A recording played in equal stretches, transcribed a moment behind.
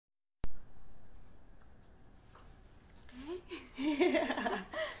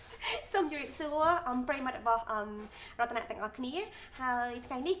xưa pray mặt vào Rathanak tặng ở kia hai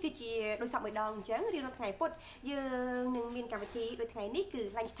ngày ní cứ chỉ đôi sọc mới đòn chán riêng ngày phút dương nâng miên cà phê đôi ngày ní cứ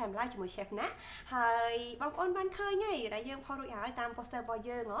lunch time live cho một chef nè hai bóng ôn ban khơi ngay đại dương phao đôi áo tam poster bao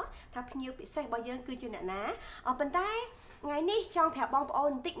dương ó tháp nhiều bị xe bao dương cứ chưa nè ná ở bên tay ngày ní trong thẻ bóng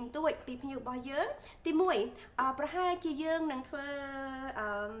ôn tịnh tuổi bị nhiều bao dương thì mũiประhai chia dương nâng thưa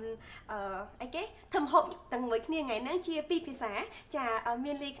ai cái thầm hộp tầng mới kia ngày nắng chia pi phía xã trà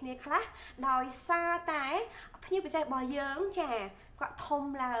miên ly kia khác đòi xa tái như bị xe bao dương trà gọi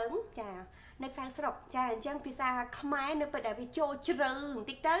thông là ứng trà nơi khai sọc trà chân pizza khmer nơi bây giờ bị trôi trừ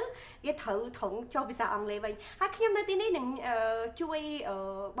tích tới cái thử thủng cho pizza ăn lấy vậy hai khi em nói tin này đừng chui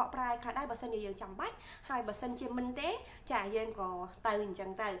bọ prai khá đai bờ sân nhiều chẳng bách hai bờ sân chiêm minh tế trà dân có từ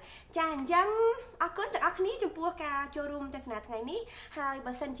chẳng từ trà chân ở cứ từ ở ní trong bua ca cho room tại sạt ngày ní hai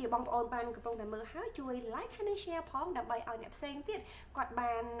bờ sân chiêm bong ôn ban của bong tại mưa háo chui like hai nơi share phóng đập bay ở nẹp sen tiết quạt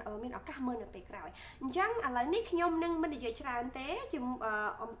bàn ở miền ở các mơn ở bể rồi chẳng ở lại ní nhom nâng mình để trà tế chùm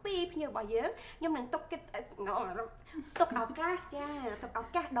pi nhiều bao nhiêu nhưng mình tục cái tục áo cá cha tục áo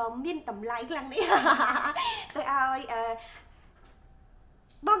cá đòn miên tầm lại lần đấy tôi ơi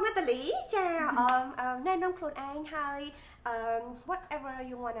bong Nataly cha nên nông khôn anh hay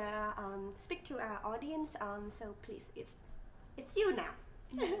whatever you wanna speak to our audience so please it's you now.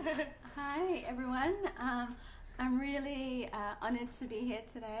 Hi everyone. I'm really honored to be here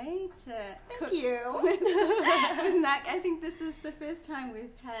today to Thank you. with Nak. I think this is the first time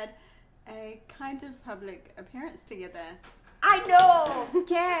we've had a kind of public appearance together. I know.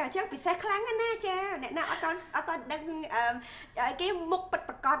 Cha, chắc bị sai kháng anh na cha. Nè nào ở toàn đang cái mục bật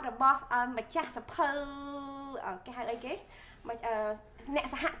bật con rồi bo mà cha sập hơ cái hai cái mà nè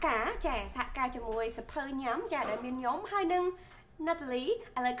hạ cá cha hạ cá cho mùi sập hơ nhóm cha để miền nhóm hai nâng Nataly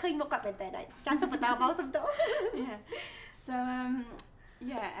là khơi một cặp tên này cha sập tao báo sập tổ. Yeah. So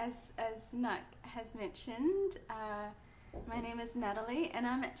yeah, as Nak has mentioned, my name is Nataly, and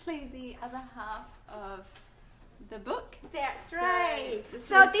I'm actually the other half of the book. That's right.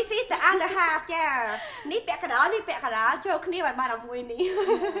 So this is the other half, yeah. Ní bẹ cái đó, choគ្នាbài làm mùi ní.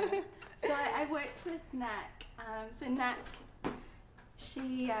 So I worked with Nak. So Nak,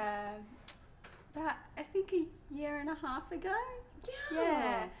 she about I think a year and a half ago.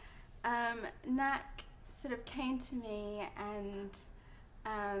 Yeah. Nak sort of came to me and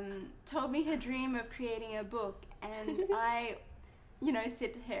told me her dream of creating a book, and I,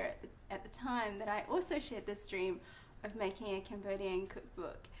 said to her at the time that I also shared this dream of making a Cambodian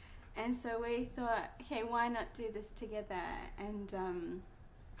cookbook, and so we thought, okay, why not do this together? And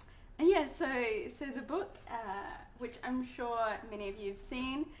yeah, so the book, which I'm sure many of you have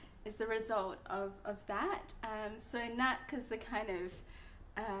seen, is the result of that. So Nak is the kind of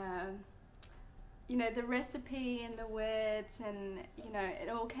the recipe and the words, and it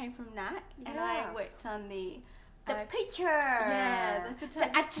all came from Nak, and I worked on the picture, the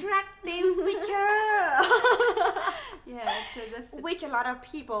attractive picture. Yeah, so which a lot of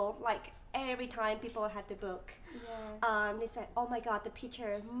people like. Every time people had the book, they said, "Oh my God, the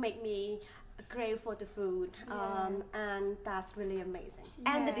picture make me crave for the food," and that's really amazing.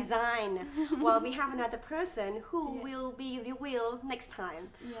 Yeah. And the design. Well, we have another person who will be revealed next time,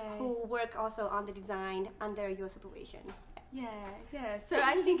 who work also on the design under your supervision. Yeah. So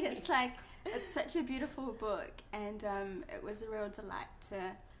I think it's such a beautiful book, and it was a real delight to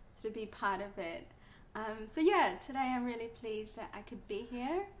sort of be part of it. So yeah, today I'm really pleased that I could be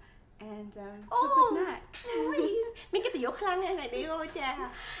here. And cook with Nak. Mình cái tiểu khăn này đi ôi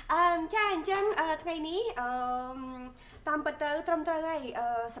cha. Cha chân ngày ní tam bật tới trong tới này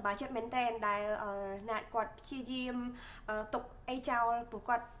sắp bài chất maintain đài nạt quạt chia diêm tục ai chào của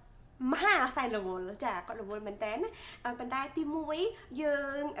quạt mà sai lộn chả có lộn maintain bàn tay tim mũi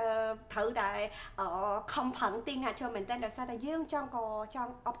dương thử tại không phẳng tin là cho maintain được sao tại dương trong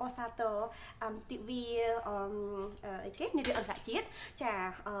operator tivi cái như được lại chiết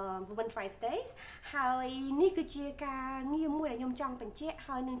chả women five days hai ní cứ chia ca nghiêm mũi là nhôm trong tình chế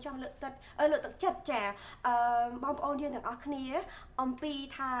hai nương trong lượng tật chật chả bom ôn dương được ở kia pi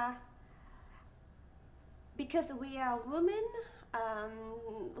tha because we are women.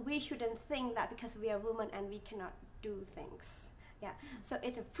 We shouldn't think that because we are women and we cannot do things. Yeah. So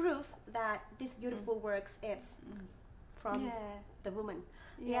it's a proof that this beautiful works is from the woman.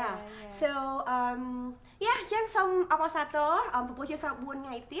 Yeah. So chẳng xong abasato buổi chiều sau 4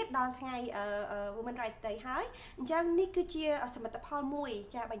 ngày tiết đón ngày Women Rights Day hái chẳng ní cứ chia ở sầm tập hall mùi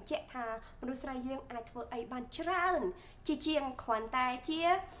cha bánh chè thàមនុស្សស្រីយើងអាចធ្វើអីបានច្រើនជាជាងគ្រាន់តែជា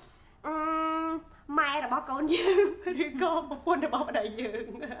ម៉ែរបស់កូនយើងឬក៏ប្រពន្ធរបស់ប្តីយើង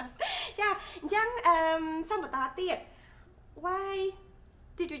ចាអញ្ចឹងសូមបន្តទៀត why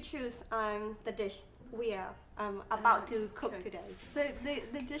did you choose the dish we are about to cook today? So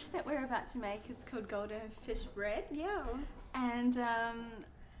the dish that we're about to make is called golden fish bread. Yeah. And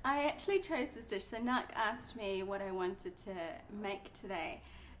I actually chose this dish. So Nak asked me what I wanted to make today.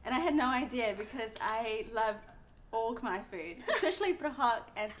 And I had no idea because I love all khmer food, especially brahak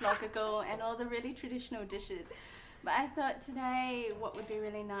and slokagul and all the really traditional dishes. But I thought today what would be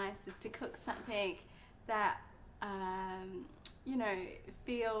really nice is to cook something that, you know,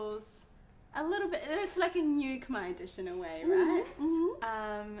 feels a little bit, it's like a new khmer dish in a way, right?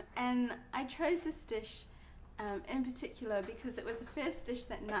 And I chose this dish in particular because it was the first dish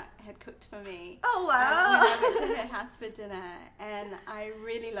that Nat had cooked for me. Oh wow! When I went to her house for dinner, and I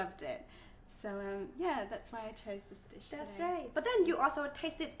really loved it. So yeah, that's why I chose this dish. That's today. right. But then you also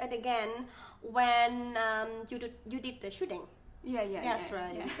tasted it again when you did the shooting. Yeah. That's yeah,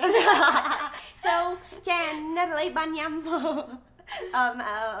 right. Yeah. So Jan Nataly បានញ៉ាំ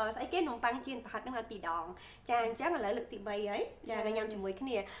ស្អីគេនំប៉័ងចៀនប្រហិតហ្នឹងបាន2ដងចាអញ្ចឹងឥឡូវលើកទី3ហើយចាញ៉ាំជាមួយគ្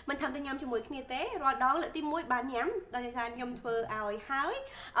នាមិនថាតែញ៉ាំជាមួយគ្នាទេរាល់ដងលើកទី1បានញ៉ាំដោយសារខ្ញុំធ្វើឲ្យហើយ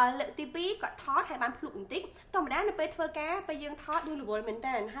លើកទី2គាត់ថតហើយបានភ្លុកបន្តិចធម្មតានៅពេលធ្វើការពេលយើងថតយើងរវល់មែន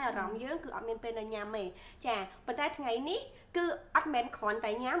តើហើយអារម្មណ៍យើងគឺអត់មានពេលនៅញ៉ាំទេចាប៉ុន្តែថ្ងៃនេះគឺអត់មែនគ្រាន់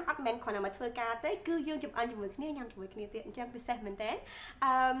តែញ៉ាំអត់មែនគ្រាន់តែមកធ្វើការទេគឺយើងចម្អិនជាមួយគ្នាញ៉ាំជាមួយគ្នាទៀតអញ្ចឹងពិសេសមែនតើ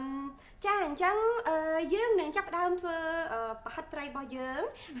ចាអញ្ចឹងយើងនឹងចាប់ផ្ដើមធ្វើប្រហិតត្រីរបស់យើង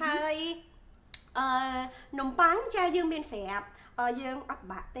ហើយនំប៉័ងចាយើងមានស្រាប់យើងអត់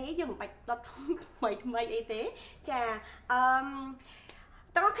បាក់ទេយើងមិនបាច់ដុតថ្មីអីទេចា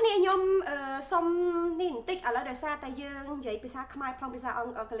តើគ្នាខ្ញុំសុំនេះបន្តិចឥឡូវដោយសារតែយើងនិយាយភាសាខ្មែរផងភាសាអ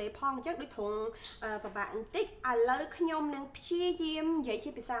ង់គ្លេសផងអញ្ចឹងដូចត្រង់ពិបាកបន្តិចឥឡូវខ្ញុំនឹងព្យាយាមនិយាយជា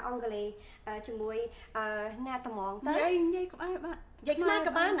ភាសាអង់គ្លេសជាមួយណាត្មងទៅនិយាយក្បែរបាទនិយាយខ្មែរ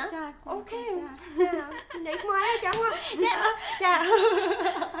ក៏បានណាអូខេនិយាយខ្មែរអញ្ចឹង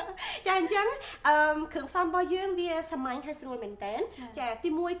ចាអញ្ចឹងគ្រឿងផ្សំរបស់យើងវាសាមញ្ញហើយស្រួលមែនតើចាទី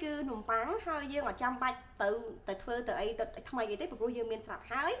1គឺនំប៉័ងហើយយើងអត់ចាំបាច់ទៅធ្វើទៅអីទៅថ្មីអីទេព្រោះយើងមានស្រាប់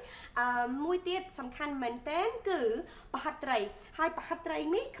ហើយមួយទៀតសំខាន់មែនតើគឺប្រហិតត្រីហើយប្រហិតត្រី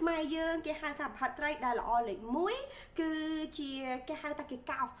នេះខ្មែរយើងគេហៅថាប្រហិតត្រីដែលល្អលេខ1គឺជាគេហៅថាគេ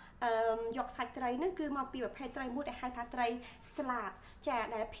កោសយកសាច់ត្រីហ្នឹងគឺមកពីប្រភេទត្រីមួយដែលហៅថាត្រីស្លាតចា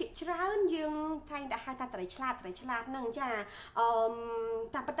ដែលភាគច្រើនយើងតែងតែហៅថាត្រីឆ្លាតហ្នឹងចា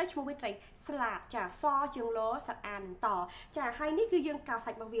តាមពិតទៅឈ្មោះវាត្រីស្លាតចាសជាងលោសាត់អានតចាហើយនេះគឺយើងកោស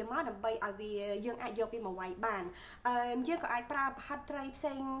សាច់របស់វាមកដើម្បីឲ្យវាយើងអាចយកវាមកវាយបានយើងក៏អាចប្រើប្រហិតត្រីផ្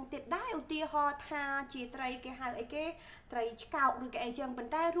សេងទៀតដែរឧទាហរណ៍ថាជាត្រីគេហៅអីគេត្រីឆ្កោកឬក៏អីចឹងប៉ុ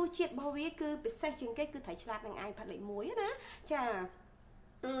ន្តែរសជាតិរបស់វាគឺពិសេសជាងគេគឺត្រីឆ្លាតនឹងឯងផាត់លេខ1ណាចា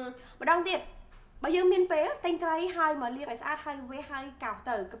ម្ដងទៀតបើយើងមានពេលទិញត្រីហើយមកលាងឲ្យស្អាតហើយវេហើយកោស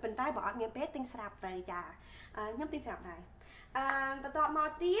ទៅក៏ប៉ុន្តែបើអត់មានពេលទិញស្រាប់ទៅចាខ្ញុំទិញស្រាប់ដែរបន្ទាប់មក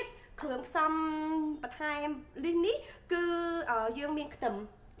ទៀតគ្រឿងផ្សំបន្ថែមនេះគឺយើងមានខ្ទឹម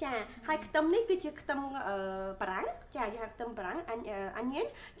ចាហើយខ្ទឹមនេះគឺជាខ្ទឹមបារាំងចាយើងហៅខ្ទឹមបារាំងអាញៀន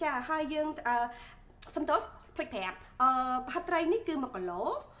ចាហើយយើងសំទោសភ្លេចប្រាប់ប្រហិតត្រីនេះគឺ1គីឡូ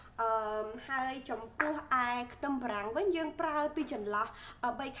ហើយចំពោះឯខ្ទឹមបារាំងវិញយើងប្រើពីចន្លោះ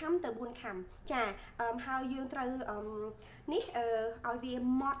3ខាំទៅ4ខាំចាហើយយើងត្រូវនេះឲ្យវា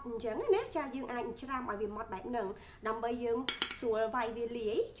ម៉ត់អញ្ចឹងណាចាយើងអាចច្រាំឲ្យវាម៉ត់បែបហ្នឹងដើម្បីយើងស្រួលវាយវា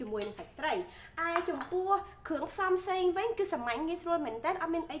លាយជាមួយនឹងសាច់ត្រីឯចំពោះគ្រឿងផ្សំផ្សេងវិញគឺសាមញ្ញងាយស្រួលមែនតើអ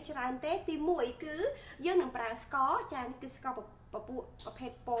ត់មានអីច្រើនទេទី1គឺយើងនឹងប្រើស្ករចានេះគឺស្ករពពួកប្រភេ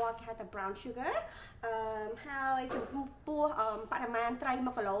ទពណ៌គេហៅថា brown sugar ហើយចំពោះបរិមាណត្រី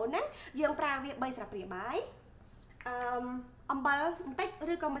1គីឡូហ្នឹងយើងប្រើវា3ស្លាបព្រាបាយអំបិលបន្តិច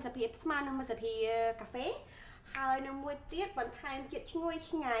ឬក៏1ស្លាបព្រាស្មើនឹង1ស្លាបព្រាកាហ្វេហើយនឹងមួយទៀតបន្ថែមជាតិឈ្ងុយ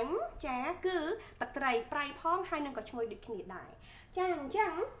ឆ្ងាញ់ចាគឺទឹកត្រីប្រៃផងហើយនឹងក៏ឈ្ងុយដូចគ្នាដែរចាអញ្ចឹ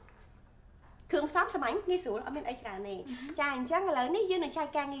ងគ្រឿងផ្សំសាមញ្ញងាយស្រួលអត់មានអីច្រើនទេចាអញ្ចឹងឥឡូវនេះយើងនឹងចែក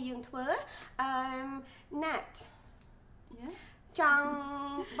ការងារយើងធ្វើNat ចង់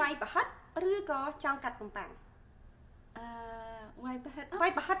វាយប្រហិតឬក៏ចង់កាត់នំប៉័ងវាយប្រ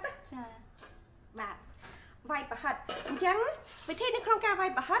ហិតចាបាទវាយប្រហិតអញ្ចឹងវិធីនៅក្នុងការវា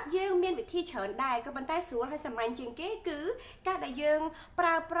យប្រហិតយើងមានវិធីច្រើនដែរក៏ប៉ុន្តែស្រួលហើយសាមញ្ញជាងគេគឺការដែលយើងប្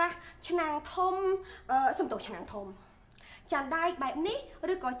រើប្រាស់ឆ្នាំងធំសំទោសឆ្នាំងធំចានដែកបែបនេះ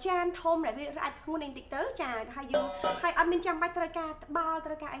ឬក៏ចានធំដែលវាអាចធ្ងន់បន្តិចទៅចាហើយយើងហើយអត់មានចាំបាច់ត្រូវការត្បាល់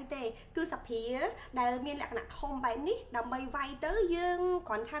ត្រូវការអីទេគឺសភាដែលមានលក្ខណៈធំបែបនេះដើម្បីវាយទៅយើង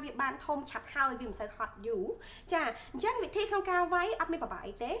គ្រាន់ថាវាបានធំឆាប់ហើយវាមិនសូវហត់យូរចាអញ្ចឹងវិធីក្នុងការវាយអត់មានបបាក់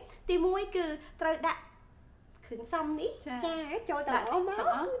អីទេទី1គឺត្រូវដាក់គ្រឿងផ្សំនេះចាចូលទាំងអស់ម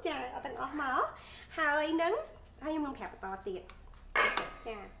កចាអត់ទាំងអស់មកហើយខ្ញុំនឹងប្រាប់បន្តទៀត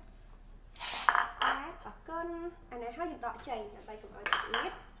ចាអរគុណ អានេះហើយយើងដកចេញដើម្បីកុំឲ្យឆ្អៀ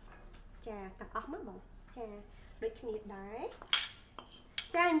តចាទាំងអស់មកបងចាដូចគ្នាដែរ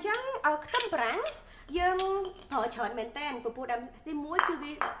ចាអញ្ចឹងខ្ទឹមបារាំងយើងប្រើច្រើនមែនតើពពុះដើមទី1គឺ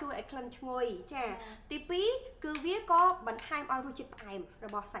វាជួយឲ្យក្លិនឈ្ងុយចាទី2គឺវាក៏បន្ថែមឲ្យរសជាតិផ្អែមរ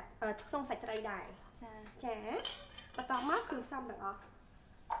បស់សាច់ក្នុងសាច់ត្រីដែរចាបន្តមកគ្រឿងផ្សំទាំងអស់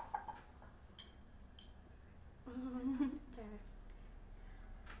ចា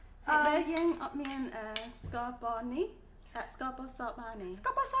ពេលយើងអត់មានស្ករពណ៌នេះស្ករពណ៌សបានទេស្ក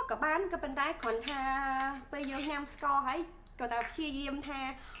រពណ៌សក៏បានក៏ប៉ុន្តែគ្រាន់ថាពេលយើងញ៉ាំស្ករហើយក៏តែព្យាយាមថារ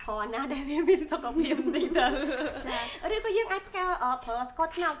កណាដែលវាមានសុខភាពបន្តិចទៅឬក៏យើងអាចប្រើស្ករ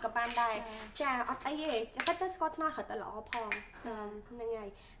ត្នោតក៏បានដែរចាអត់អីទេតែទៅស្ករត្នោតរត់តែល្អផងហ្នឹងហើយ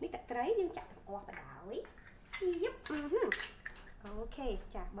នេះទឹកត្រីយើងចាក់ទាំងអស់បដ ாய் យប់អូខេ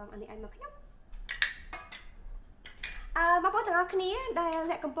ចាបងអានេះឲ្យមកខ្ញុំបងប្អូនទាំងអស់គ្នាដែល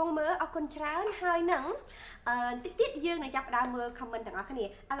អ្នកកំពុងមើលអរគុណច្រើនហើយនឹងតិចទៀតយើងនឹងចាប់ផ្ដើមមើល comment ទាំងអស់គ្នាឥ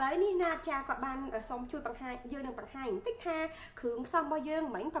ឡូវនេះណាចាគាត់បានសូមជួយបង្ហាញយើងនឹងបង្ហាញបន្តិចថាគ្រឿងផ្សំរបស់យើង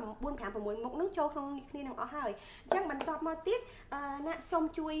មិញ4 5 6មុខនឹងចូលក្នុងគ្នានឹងអស់ហើយអញ្ចឹងបន្ទាប់មកទៀតណាសូម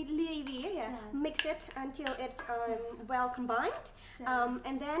ជួយលាយវា mix it until it's well combined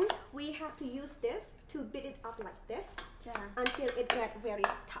and then we have to use this to beat it up like this until it get very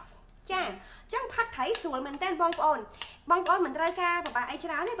toughចាអញ្ចឹងផាត់ត្រីស្រួលមែនតើបងប្អូនមិនត្រូវការប្របាក់អីច្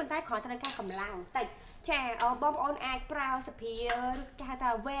រើនទេប៉ុន្តែគ្រាន់តែត្រូវការកម្លាំងតិចចាបងប្អូនអាចប្រើសភាឬគេហៅថា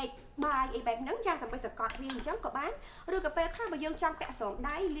វែកបាយអីបែបហ្នឹងចាដើម្បីសកត់វាអញ្ចឹងក៏បានឬក៏ពេលខ្លះបើយើងចង់ពាក់ស្រោម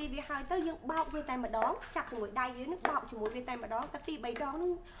ដៃលាយវាហើយទៅយើងបោកវាតែម្ដងចាប់ជាមួយដៃយើងនឹងបោកជាមួយវាតែម្ដងតែ2 3ដងនឹ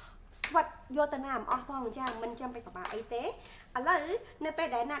ងស្វិតយកទៅណាមិនអស់ផងចាមិនចាំបាច់ប្របាក់អីទេឥឡូវនៅពេល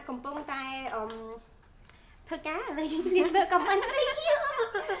ដែលណាត់កំពុងតែធ្វើការឥឡូវយើងរៀនមើលខមមិននេះ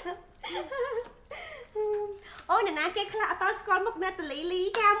អូនណាគេខ្លះអត់តស្គាល់មុខ Nataly លី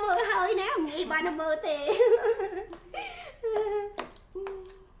ចាមើលហើយណាមិនងាយបានមើលទេ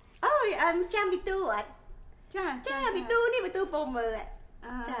អូយចាំវិទូអត់ចាវិទូនេះវិទូពងមើល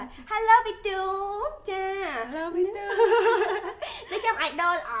ចា Hello វិទូចា Hello វិទូនេះចាំ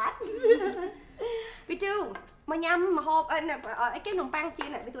idol អត់វិទូមកញ៉ាំម្ហូបអីគេនំប៉័ងជៀន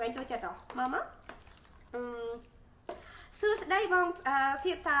វិទូឯងចូលចិត្តហ៎មកសួស្ដីបង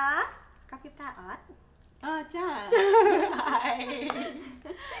ភៀបតាស្គាល់ភៀបតាអត់ចា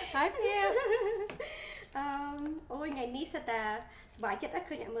ហើយភៀបអូយថ្ងៃនេះសិតតែសប្បាយចិត្ត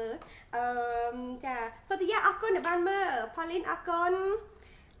ឃើញអ្នកមើលចាសុតិយាអរគុណដែលបានមើល Pauline អរគុណ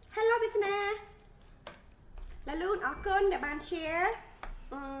Hello វាសនាឡាលូនអរគុណដែលបាន share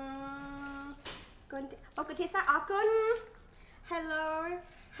គុណបងគុណធីសាអរគុណ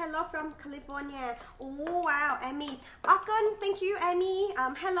Hello from California. Oh wow, Amy. Akon, thank you, Amy.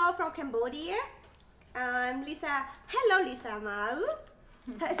 Hello from Cambodia. Lisa. Hello, Lisa Mau.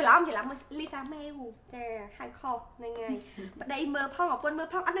 Salam Lisa Mau. There, hai kho. Này ngày. Ở đây mơ phong, ở quân mơ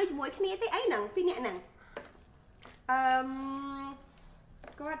phong. Ở đây chỉ mỗi kia thế ấy nặng, phi nhẹ nặng.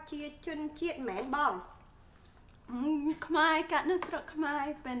 Có chia chân chiết mến bong. Khmer កាត់នៅស្រុកខ្មែរ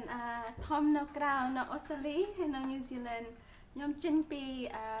เป็นធំនៅក្រៅនៅអូស្ត្រាលីហើយនៅញូហ្សេឡង់ខ្ញុំចេញពី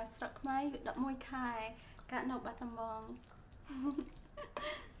ស្រុកខ្មែរ11ខែកាត់នៅបាត់ដំបង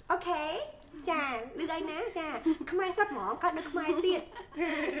អូខេចាលឺអីណាចាខ្មែរសុទ្ធហ្មងកាត់នៅខ្មែរទៀត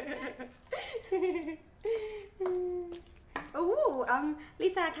អូលី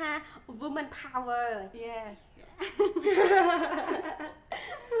សាថា woman power yeah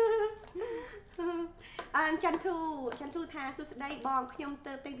ចន្ទធូថាសួស្ដីបងខ្ញុំ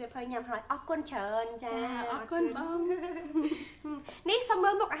ទៅទិញសៀវភៅញ៉ាំហើយអរគុណច្រើនចាអរគុណបងនេះសូមមើ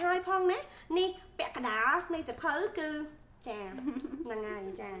លមុខឲ្យផងណានេះពាក់កណ្ដាលនៃសៀវភៅគឺចាហ្នឹងហើយ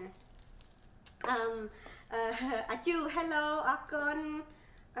ចាអាជូ hello អរគុណ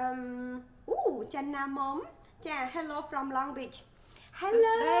ចាណាមុំចា hello from Long Beach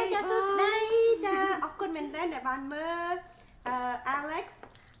hello ចាសួស្ដីចាអរគុណមែនទែនដែលបានមើលAlex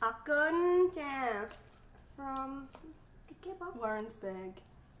អរគុណចា from គេបង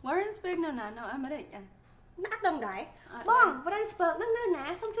Warrensburg នៅណានៅអាមេរិកណាអត់ដឹងដែរបង Warrensburg ហ្នឹងនៅណា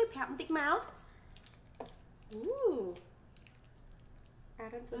សូមជួយប្រាប់បន្តិចមកអា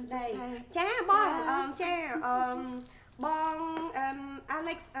រម្មណ៍សួស្ដីចាបងចាបង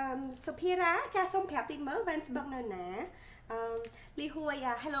Alex សុភារ៉ាចាសូមប្រាប់តិចមើល Warrensburg នៅណាលីហួយ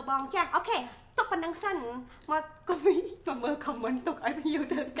hello បងចាអូខេទុកប៉ុណ្ណឹងសិនមកកុំមើល comment ទុកឲ្យភ្ញៀវ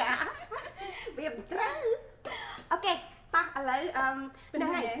ធ្វើការវាមិនត្រូវអូខេតោះឥឡូវហ្នឹង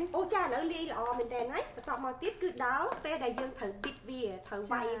ហើយអូចាឥឡូវលាយល្អមែនតើហើយបន្តមកទៀតគឺដល់ពេលដែលយើងត្រូវប៊ីតវាត្រូវ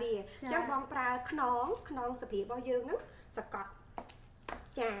វាយវាអញ្ចឹងបងប្រើខ្នងសភារបស់យើងហ្នឹងសកត់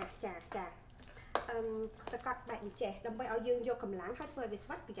ចាសកត់បែបនេះចេះដើម្បីឲ្យយើងយកកម្លាំងហើយធ្វើឲ្យវាស្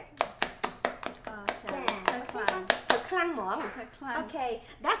វិតគឺចាចា ខ្លាំងហ្មង Okay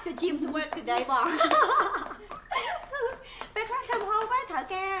that's your gym to work today បងពេលខ្លះធ្វើហូបត្រូវ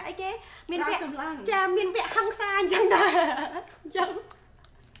ការអីគេមានវគ្គចាមានវគ្គហឹង្សាអញ្ចឹងដែរអញ្ចឹង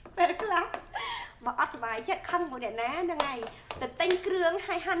ពេលខ្លះបើអត់សុបាយចិត្តខឹងមួយអ្នកណាហ្នឹងហើយទៅទិញគ្រឿង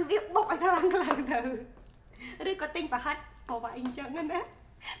ឲ្យហាន់វាបុកឲ្យខ្លាំងទៅឬក៏ទិញប្រហិតមកវាយអញ្ចឹងណា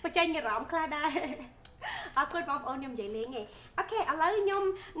បញ្ចេញអារម្មណ៍ខ្លះដែរអរគុណបងប្អូនខ្ញុំនិយាយលេងឯងអូខេឥឡូវខ្ញុំ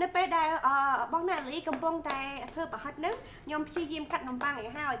នៅពេលដែលបងណាលីកំពុងតែធ្វើប្រហិតហ្នឹងខ្ញុំព្យាយាមកាត់នំប៉័ងឲ្យ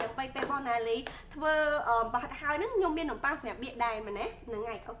ហើយទៅពេលបងណាលីធ្វើប្រហិតហើយហ្នឹងខ្ញុំមាននំប៉័ងសម្រាប់បៀកដែរមែនណាហ្នឹង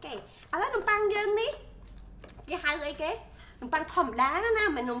ហើយអូខេឥឡូវនំប៉័ងយើងនេះគេហៅអីគេនំប៉័ងធម្មតាណា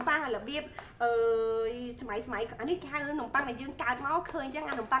មិននំប៉័ងរបៀបសម័យអានេះគេហៅនំប៉័ងដែលយើងកើតមកឃើញអញ្ចឹង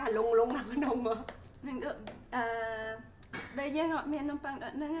អានំប៉័ងអាលងនៅក្នុងមកពេលយើងអត់មាននំប៉័ងដូ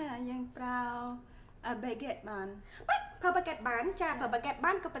ចហ្នឹងយើងប្រើ baguette បានប្រើ baguette បានចាប្រើ baguette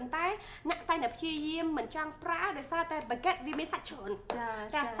បានក៏ប៉ុន្តែអ្នកតែព្យាយាមមិនចង់ប្រើដោយសារតែ baguette វាមានសាច់ច្រើន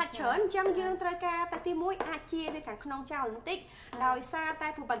ចាសាច់ច្រើនអញ្ចឹងយើងត្រូវការតែទី1អាចជានៅខាងក្នុងចោលបន្តិចដោយសារតែ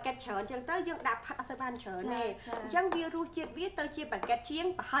ព្រោះ baguette ច្រើនអញ្ចឹងទៅយើងដាក់ផាត់អត់សូវបានច្រើនទេអញ្ចឹងវារសជាតិវាទៅជា baguette ជាង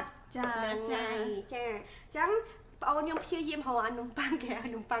ប្រហិតចាអញ្ចឹងបងអូនខ្ញុំព្យាយាមរកអានំប៉័ងគេអា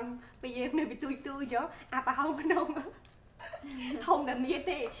នំប៉័ងពេលយើងនៅពីទូយកអាប្រហោងក្នុងធំតែមាន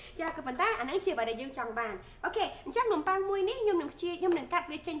ទេចាក៏ប៉ុន្តែអានេះជាបើដែលយើងចង់បានអូខេអញ្ចឹងនំប៉័ងមួយនេះខ្ញុំនឹងកាត់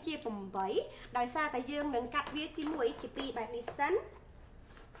វាចេញជា8ដោយសារតែយើងនឹងកាត់វាទី1ជា2បែបនេះសិន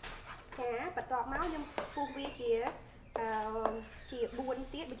ចាបន្ទាប់មកខ្ញុំពុះវាជា4ទៀតមួយ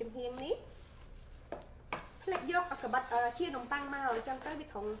ចំហៀងនេះផ្លេចយកកបិតជានំប៉័ងមកអញ្ចឹងទៅវា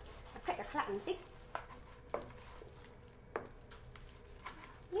ត្រង់អាខិតអាខ្លាក់បន្តិច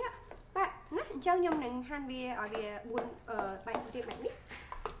បាទណាអញ្ចឹងខ្ញុំនឹងហាន់វាឲ្យវា4បែបទៀតបែបនេះ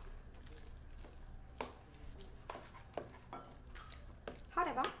ហត់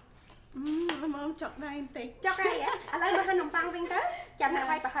ទេបងមកចុកដៃបន្តិចចុកដៃឥឡូវមកហាន់នំប៉័ងវិញទៅចាំដាក់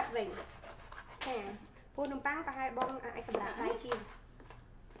វាយប្រហិតវិញចាពូនំប៉័ងប្រហែលបងអាចសម្រាប់ដៃជាង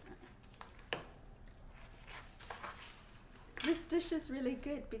This dish is really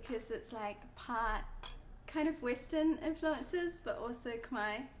good because it's like part kind of Western influences, but also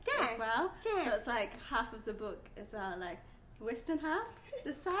khmer as well. So it's like half of the book as well, like Western half,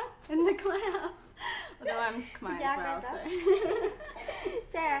 this side, and the khmer half. Although I'm khmer as well, so.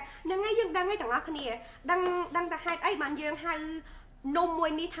 ចាហ្នឹងហើយយើងដឹងហើយទាំងអស់គ្នាដឹងតែហេតុអីបានយើងហៅនំមួយ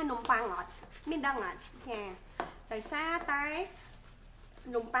នេះថានំប៉័ងអត់មានដឹងអត់ចាដោយសារតែ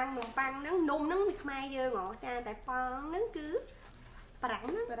នំប៉័ងហ្នឹងនំហ្នឹងវាខ្មែរយើងហ៎ចាតែប៉ងហ្នឹងគឺប្រាំង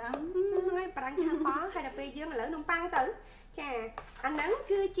ហ្នឹងហើយប្រាំងខាងប៉ហើយដល់ពេលយើងឥឡូវនំប៉័ងទៅចាអាហ្នឹង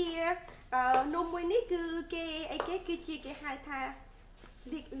គឺជានំមួយនេះគឺគេអីគេគឺជាគេហៅថា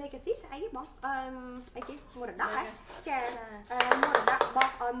legacy ស្អីបងអីគេមរតកហ៎ចាមរតករប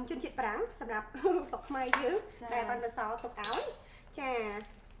ស់ជនជាតិប្រាំងសម្រាប់ស្រុកខ្មែរយើងដែលបានបន្សល់ទុកឲ្យចា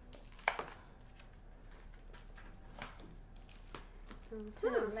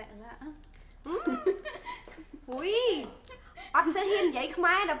ហ៊ុយអត់សូវហ៊ាននិយាយខ្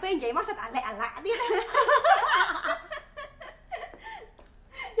មែរដល់ពេលនិយាយមកសិតអាឡាក់ទៀត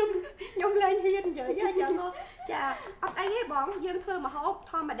ខ្ញុំលែងហ៊ាននិយាយយ៉ាងចាអត់អីទេបងយើងធ្វើម្ហូប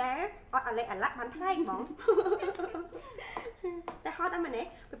ធម្មតាអត់អាឡាក់បានផ្លែកបងតែហត់អត់មែនទេ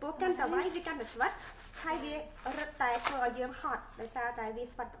ពីព្រោះកាន់តែវាយវាកាន់តែស្វិតហើយវារឹតតែធ្វើឲ្យយើងហត់ដោយសារតែវា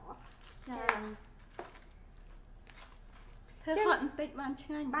ស្វិតល្អចាធ្វើហត់បន្តិចបានឆ្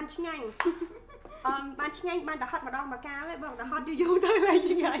ងាញ់បានឆ្ងាញ់បានតែហត់ម្ដងម្កាលទេបងតែហត់យូរទៅឡើង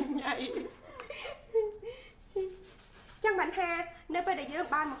ឆ្ងាញ់ហើយចឹងបានថានៅពេលដែលយើង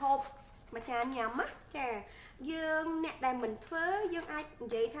បានម្ហូបមួយចានញ៉ាំណាចាយើងអ្នកដែលមិនធ្វើយើងអាចនិ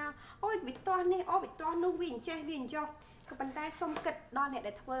យាយថាអូយវាទាស់នេះអូវាទាស់នោះវាអញ្ចេះវាអញ្ចោះក៏ប៉ុន្តែសុំគិតដល់អ្នក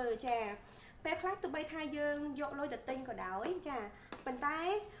ដែលធ្វើចាពេលខ្លះទោះបីថាយើងយកលុយទៅទិញក៏ដោយចាប៉ុន្តែ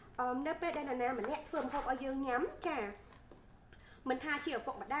នៅពេលដែលនរណាម្នាក់ធ្វើម្ហូបឲ្យយើងញ៉ាំចាមិនថាជាឪ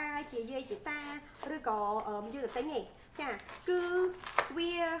ពុកម្ដាយជាយាយជាតាឬក៏យើងទៅទិញទេចាគឺ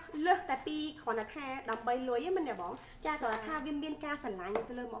វាលើសតែពីគ្រាន់តែថាដើម្បីលុយហ្នឹងមិនទេបងចាគ្រាន់តែថាវាមានការស្រឡាញ់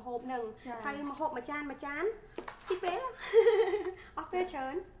ទៅលើម្ហូបហ្នឹងហើយម្ហូបមួយចានស៊ីពេលអស់ពេលច្រើ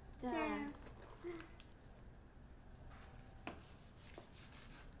នចា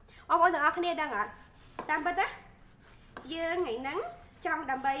អរបងទាំងអស់គ្នាដឹងអត់តាមពិតណាយើងថ្ងៃហ្នឹងចង់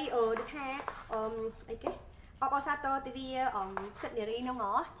ដើម្បីដូចថាអីគេអបអសាទរទៅវាសិទ្ធិនារីហ្នឹង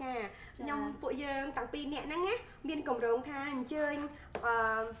ហ៎ចាខ្ញុំពួកយើងទាំងពីរនាក់ហ្នឹងណាមានកម្រងថាអញ្ជើញ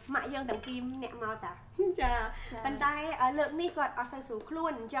ម៉ាក់យើងទាំងពីរនាក់មកតាចាប៉ុន្តែលើកនេះគាត់អត់សូវស្រួលខ្លួ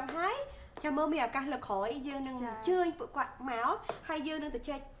នអញ្ចឹងហើយចាំមើលមានឱកាសលើកក្រោយយើងនឹងអញ្ជើញពួកគាត់មកហើយយើងនឹងទៅ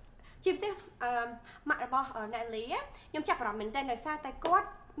ចែកជាពិសេសម៉ាក់របស់ Nataly ខ្ញុំចាប់អារម្មណ៍មែនតើដោយសារតែគាត់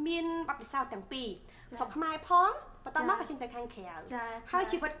មានបទពិសោធន៍ទាំងពីរស្រុកខ្មែរផងបន្តមកក៏ចេញទៅខាងក្រៅហើយ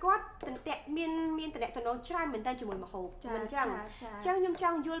ជីវិតគាត់មានតំណែងច្រើនមែនតើជាមួយម្ហូបមិនអញ្ចឹងខ្ញុំច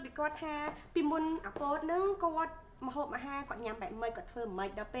ង់យល់ពីគាត់ថាពីមុនអាពតហ្នឹងគាត់ម្ហូបអាហារគាត់ញ៉ាំបែបម៉េចគាត់ធ្វើម៉េច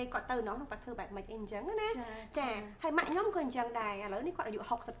ដល់ពេលគាត់ទៅនោះគាត់ធ្វើបែបម៉េចអីអញ្ចឹងណាចាហើយម៉ាក់ខ្ញុំក៏អញ្ចឹងដែរឥឡូវនេះគាត់អាយុ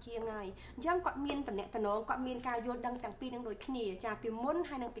60ជាងហើយអញ្ចឹងគាត់មានតំណែងគាត់មានការយល់ដឹងទាំងពីរនឹងដូចគ្នាចាពីមុន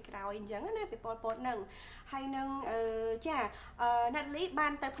ហើយនឹងពីក្រោយអញ្ចឹងណាពីពលពតនឹងហើយនឹងចា Nataly បា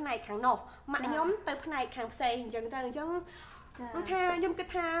នទៅផ្នែកខាងនោះម៉ាក់ខ្ញុំទៅផ្នែកខាងផ្សេងអញ្ចឹងទៅអញ្ចឹងដូចថាខ្ញុំគិត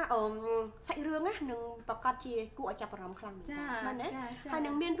ថាសាច់រឿងណានឹងប្រកាសជាគួរឲ្យចាប់អារម្មណ៍ខ្លាំងមែនទេហើយនឹ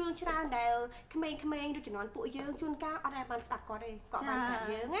ងមានរឿងច្រើនដែលក្មេងៗឬជំនាន់ពួកយើងជួនកាលអត់ដែលបានស្ដាប់គាត់ទេគាត់បានប្រាប់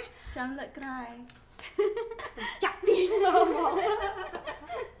យើងណាចាំលើកក្រោយចាប់ទីមក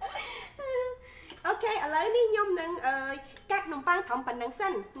អូខេឥឡូវនេះខ្ញុំនឹងកាត់នំប៉័ងត្រឹមប៉ុណ្្នឹងសិ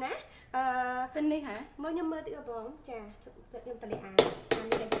នណាពេលនេះហ៎មើលខ្ញុំមើលតិចបងចាខ្ញុំតលាអានេះ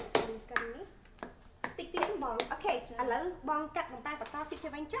កិននេះតិចទៀតបងអូខេឥឡូវបងកាត់នំប៉័ងបន្តតិចទៅ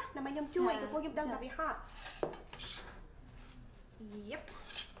វិញចាស់ដើម្បីខ្ញុំជួយព្រោះខ្ញុំដឹងថាវាហត់យេប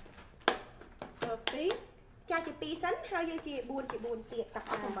សូពីចាជា2សិនហើយយើងជា4ទៀតតែ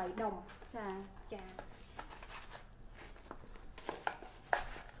8ដុំចា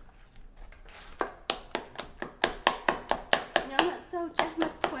ខ្ញុំអត់សូវចេះម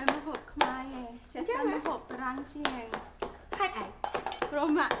កធ្វើម្ហូបខ្មែរទេចេះតែម្ហូបបារាំងជាងហេតុអីព្រោះ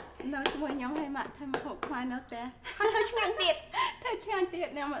ម៉ាក់នៅជាមួយខ្ញុំឲ្យម៉ាក់ធ្វើម្ហូបខ្មែរនៅផ្ទះហើយធ្វើឆ្ងាញ់ទៀតខ្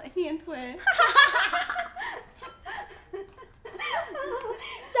ញុំអត់ហ៊ានធ្វើ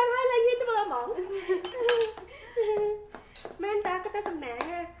ចាំឲ្យលេងហ៊ានធ្វើហ្មងមែនតាគាត់ទៅសំណាង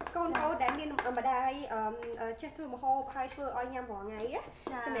កូនដែលមានម្ដាយចេះធ្វើម្ហូបហើយធ្វើឲ្យញ៉ាំរាល់ថ្ងៃ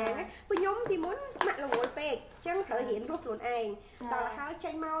សំណាងពួកខ្ញុំពីមុនម៉ាក់រវល់ពេកអញ្ចឹងត្រូវរៀនរស់ខ្លួនឯងដល់ហើយចេ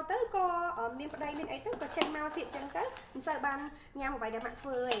ញមកទៅក៏មានប្តីមានអីទៅក៏ចេញមកទៀតអញ្ចឹងទៅមិនសូវបានញ៉ាំអ្វីដែលម៉ាក់ធ្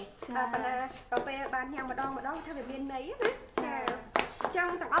វើទេប៉ុន្តែដល់ពេលបានញ៉ាំម្ដងថាវាមានន័យណាចាអញ្ចឹង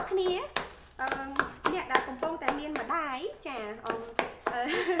ទាំងអស់គ្នាអ្នកដែលកំពុងតែមានម្ដាយចា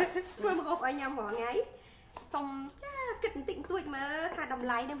ធ្វើម្ហូបឲ្យញ៉ាំរាល់ថ្ងៃសុំគិតបន្តិចបន្តួចមើលថាតម្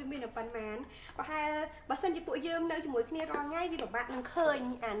លៃនឹងវាមានប៉ុន្មានប្រហែលបើសិនជាពួកយើងនៅជាមួយគ្នារាល់ថ្ងៃវាពិបាកនឹងឃើញ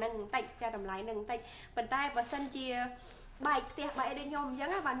អានឹងបន្តិចចាតម្លៃនឹងបន្តិចប៉ុន្តែបើសិនជាបែកផ្ទះបែកដូចខ្ញុំអញ្ចឹង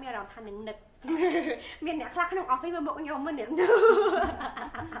បានមានអារម្មណ៍ថានឹងនឹកមានអ្នកខ្លះក្នុងអស់នេះមកមុខខ្ញុំមិនអ្នក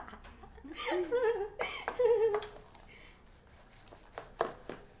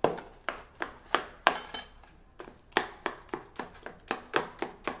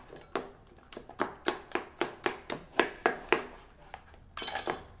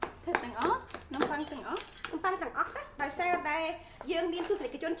ដោយសារតែយើងមានទស្សនិ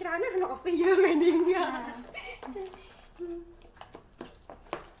កជនច្រើនណាស់ក្នុងអอฟហ្វិសយើងឯនេះ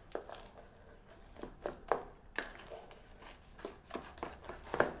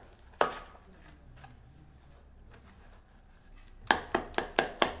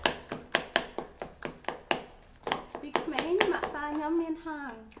ពីក្មេងម៉ាក់ប៉ាខ្ញុំមានហា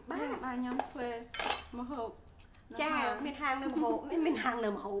ងបាទម៉ាក់ខ្ញុំធ្វើម្ហូបចាមានហាងនៅម្ហូបមានហាងនៅ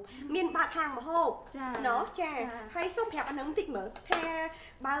ម្ហូបមានបើកហាងម្ហូបណោះចាហើយសូមប្រាប់អានឹងបន្តិចមើលថា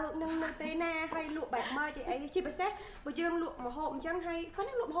បើនឹងនៅពេលណាហើយលក់បែបម៉េចអីជាពិសេសបើយើងលក់ម្ហូបអញ្ចឹងហើយគាត់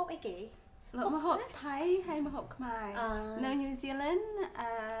នឹងលក់ម្ហូបអីគេលក់ម្ហូបថៃហើយម្ហូបខ្មែរនៅ New Zealand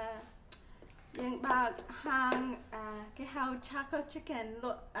យើងបើកហាងគេហៅ Chaco Chicken ល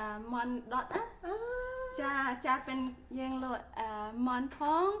ក់មន់ដុតចាเป็นយើងលក់មន់ផ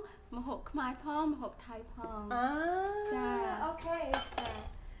ងម្ហូបខ្មែរផងម្ហូបថៃផងចាអូខេចា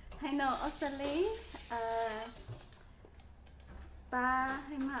ហើយនៅអូស្ត្រាលីប៉ា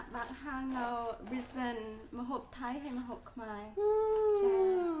ហើយម៉ាក់បើកហាងនៅ Brisbane ម្ហូបថៃហើយម្ហូបខ្មែរចា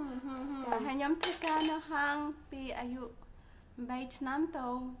ហើយខ្ញុំធ្វើការនៅហាងពីអាយុ8ឆ្នាំទៅ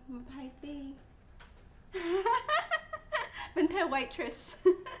22เป็นเธอ waitress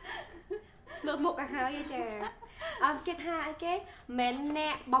មើលមុខឲ្យហើយចាគេថាអីគេមិនអ្ន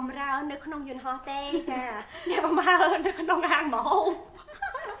កបំរើនៅក្នុងយន្តហោះទេចាអ្នកបំរើនៅក្នុងហាងម្ហូប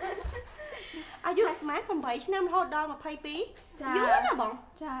អាយុម៉ែ8ឆ្នាំរហូតដល់22យូរណាស់បង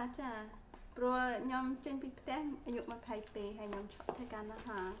ចាព្រោះខ្ញុំចេញពីផ្ទះអាយុ22ហើយខ្ញុំឈប់ធ្វើការនៅ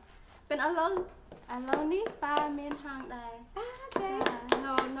ហាងពេលឥឡូវនេះប៉ាមានហាងដែរចា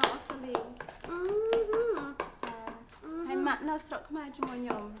នៅអូស្ត្រាលីហើយម៉ាក់នៅស្រុកខ្មែរជាមួយខ្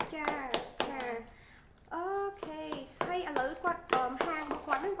ញុំចាអូខេហើយឥឡូវគាត់ហាងរបស់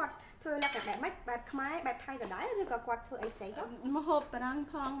គាត់ហ្នឹងគាត់ធ្វើលក្ខណៈបែបម៉េចបែបខ្មែរបែបថៃដដែលឬក៏គាត់ធ្វើអីផ្សេងទៅម្ហូបបារាំង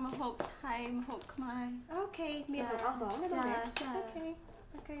ផងម្ហូបថៃម្ហូបខ្មែរអូខេមានទាំងអស់ហ្មងណាបងណាអូខេ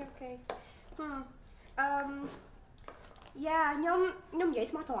យ៉ាខ្ញុំនិយាយ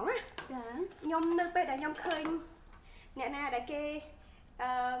ស្មោះត្រង់ណាចាខ្ញុំនៅពេលដែលខ្ញុំឃើញអ្នកណាដែលគេ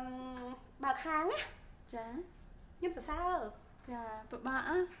បើកហាងណា ចា ខ្ញុំសរសើរ ចាពិបាក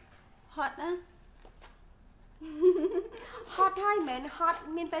hot ណា hot ហើយមិនមែន hot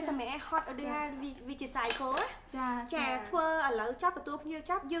មានពេលសម្រាប់ hot ឧទាហរណ៍វាជា cycle ចាធ្វើឥឡូវចាប់ទទួលភ្ញៀវ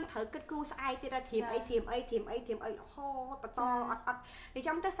ចាប់យើងត្រូវគិតគូរស្អែកទៀតថាធៀមអីរហូតបន្តអត់និយាយ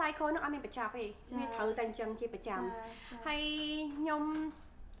ចំទៅ cycle នោះអត់មានបញ្ចប់ទេវាត្រូវតែអញ្ចឹងជាប្រចាំហើយខ្ញុំ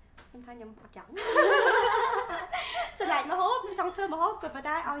ថាខ្ញុំអត់ចង់ស្រឡាញ់ម្ហូបចង់ធ្វើម្ហូបក៏ប៉ុន្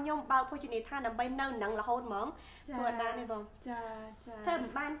តែឲ្យខ្ញុំបើកភោជនីយដ្ឋានដើម្បីនៅនឹងរហូតហ្មងព្រោះអត់បានទេបងចាធ្វើមិ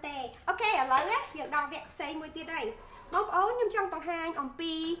នបានទេអូខេឥឡូវយើងដល់វគ្គផ្សេងមួយទៀតហើយបងប្អូនខ្ញុំចង់បង្ហាញអំ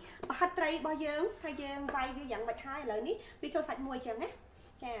ពីប្រហិតត្រីរបស់យើងហើយយើងវាយវាយ៉ាងម៉េចហើយឥឡូវនេះវាចូលសាច់មួយអញ្ចឹងណា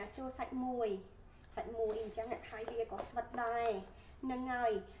ចាចូលសាច់មួយអញ្ចឹងហើយវាក៏ស្វិតដែរហ្នឹងហើ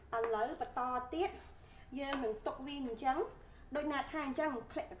យឥឡូវបន្តទៀតយើងនឹងទុកវាអញ្ចឹងដូចណាថាអញ្ចឹង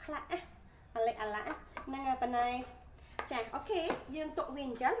ក្លែកក្លាក់អាឡិចអាឡាហ្នឹងហើយប៉ុណ្ណេះចាអូខេយើងទុកវាអ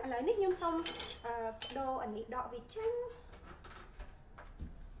ញ្ចឹងឥឡូវនេះខ្ញុំសុំដូរអានេះដកវាចេញ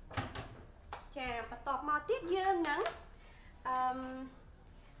ចាបន្តមកទៀតយើងនឹង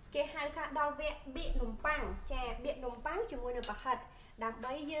គេហៅថាដល់វគ្គបៀកនំប៉័ងចាបៀកនំប៉័ងជាមួយនឹងប្រហិតដើម្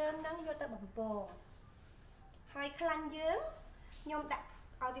បីយើងនឹងយកទៅបំពងហើយខ្លាញ់យើងខ្ញុំដាក់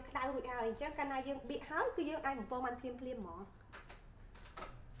ឲ្យវាក្តៅរួចហើយអញ្ចឹងកាលណាយើងបៀកហើយគឺយើងអាចបំពងបានភ្លាមហ្មង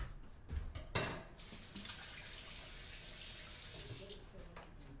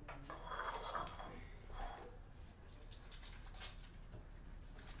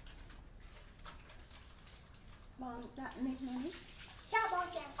បងដាក់នេះនេះចាបង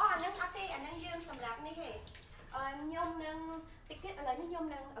ចាអូអានឹងអត់ទេអានឹងយើងសម្រាប់នេះទេខ្ញុំនឹងតិចទៀតឥឡូវនេះខ្ញុំ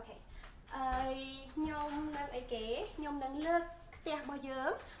នឹងអូខេខ្ញុំនឹងអីគេខ្ញុំនឹងលើកផ្ទះរបស់យើ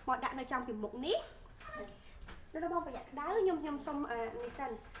ងមកដាក់នៅចំពីមុខនេះដល់បងប្រយ័ត្នក្តៅខ្ញុំសុំនេះសិ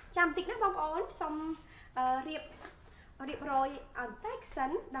នចាំតិចណាបងប្អូនសុំរៀបរយអន្តិចសិ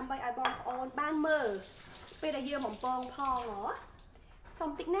នដើម្បីឲ្យបងប្អូនបានមើលពេលដែលយើងបំពងផងហ៎សុំ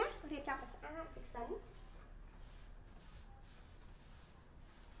តិចណារៀបចំឲ្យស្អាតតិចសិន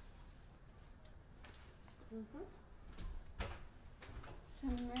So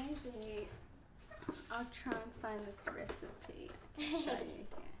maybe I'll try and find this recipe. Show you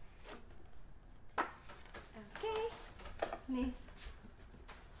here. Okay. Ni.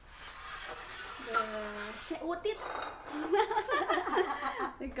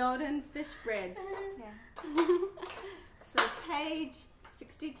 The golden fish bread. Yeah. So page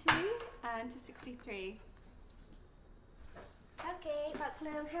 62 and to 63. Okay, បើកភ្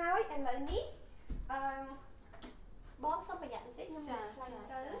លើងហើយឥឡូវនេះបងសុំប្រយ័ត្នបន្តិចខ្ញុំខ្លាំង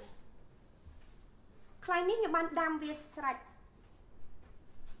ទៅខ្លាំងនេះខ្ញុំបានដាំវាស្រេច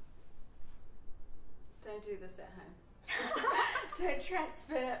Don't do this at home. Don't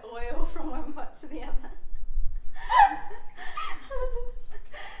transfer oil from one pot to the other.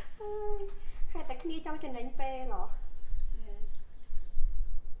 ហេតុតែគ្នាចង់ចំណេញពេលហ៎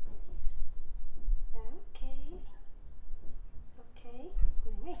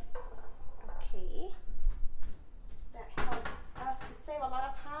Save a lot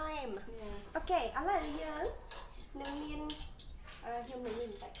of time. Yes. Okay, ឥឡូវយើងនឹងមានខ្ញុំនឹងមាន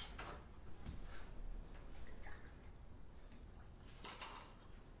បន្តិច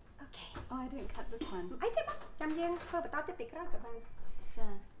Okay. Oh, I didn't cut this one. អីទេបងចាំយើងធ្វើបន្តទៀតពីក្រោយក៏បាន ចា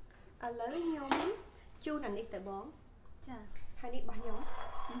ឥឡូវខ្ញុំជូនអានេះទៅបង ចា ហើយនេះរបស់ខ្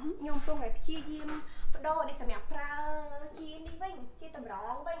ញុំកំពុងតែព្យាយាមបដូរនេះសម្រាប់ប្រើជានេះវិញជាតម្រ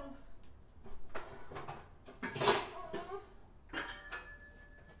ងវិញ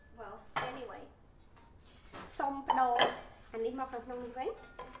សុំបដូរអានេះមកក្នុងនេះវិញ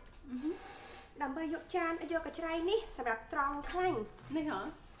ដើម្បីយកចានយកកញ្ច្រៃនេះសម្រាប់ត្រង់ខ្លាញ់ នេះហ៎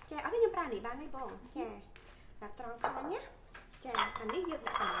ចាអត់ទេខ្ញុំប្រើនេះបានទេបងចាសម្រាប់ត្រង់ខ្លាញ់ណាចាអានេះយើង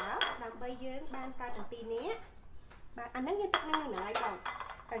ដាក់កណ្ដាលដើម្បីយើងបានប្រើទាំងពីរនេះបាទអាហ្នឹងយើងទុកនៅនឹងហើយបង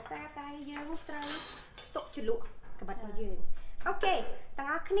ដោយសារតែយើងត្រូវទុកជ្រលក់កបិតរបស់យើងអូខេទាំង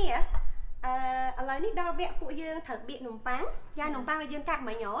អស់គ្នាឥឡូវនេះដល់វគ្គពួកយើងត្រូវបៀកនំប៉័ងយ៉ានំប៉័ងដែលយើងកាត់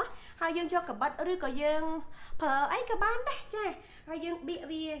មិញហ៎ហើយយើងយកកបិតឬក៏យើងប្រើអីក៏បានដែរចាហើយយើងបៀក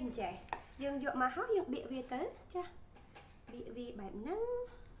វាអញ្ចេះយើងយកមកហើយយើងបៀកវាទៅចាបៀកវាបែបហ្នឹង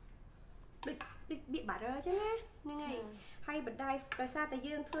ដូចបៀកបារ៉ឺចឹងណាហ្នឹងហើយហើយបណ្ដាយដោយសារតែ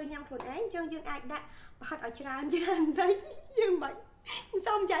យើងធ្វើញ៉ាំខ្លួនឯងអញ្ចឹងយើងអាចដាក់ប្រហិតឲ្យច្រើនតែយើងមិន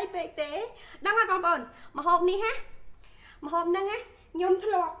សុំចៃពេកទេដឹងអត់បងប្អូនម្ហូបនេះណាម្ហូបហ្នឹងណាខ្ញុំ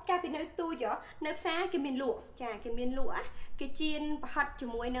ធ្លាប់កាលពីនៅទូចនៅផ្សារគេមានលក់ចាគេមានលក់គេចៀនប្រហិតជា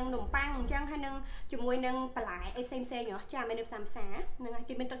មួយនឹងនំប៉័ងអញ្ចឹងហើយនឹងជាមួយនឹងបន្លែអីផ្សេងចាមិននៅផ្សារហ្នឹងហើយ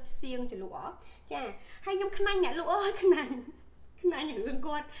គេមានទឹកសៀងជ្រលក់ចាហើយខ្ញុំខ្នាញ់អ្នកលក់អើយខ្នាញ់រឿង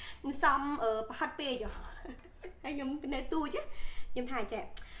គាត់សំប្រហិតពេកហើយខ្ញុំនៅទូច ខ្ញុំថាចេះ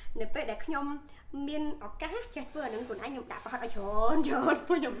នៅពេលដែលខ្ញុំមានឱកាសចេះធ្វើអានឹងខ្លួនឯងខ្ញុំដាក់ប្រហិតឲ្យច្រើន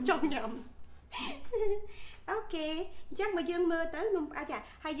ព្រោះខ្ញុំចង់ញ៉ាំអូខេអញ្ចឹងបើយើងមើលទៅនំអាច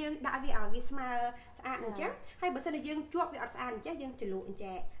ហើយយើងដាក់វាឲ្យវាស្មើស្អាតអញ្ចឹងហើយបើសិនជាយើងជាប់វាអត់ស្អាតអញ្ចឹងយើងជ្រលក់អញ្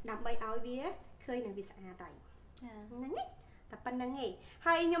ចឹងដើម្បីឲ្យវាឃើញនឹងវាស្អាតហើយហ្នឹងឯងតែប៉ុណ្្នឹងឯង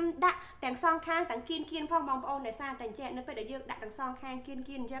ហើយខ្ញុំដាក់ទាំងសងខាងទាំងគៀនផងបងប្អូនដែលសារតែអញ្ចឹងនៅពេលដែលយើងដាក់ទាំងសងខាងគៀន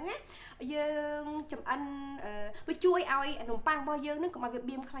អញ្ចឹងណាយើងចំអិនវាជួយឲ្យនំប៉័ងរបស់យើងនឹងកុំឲ្យវា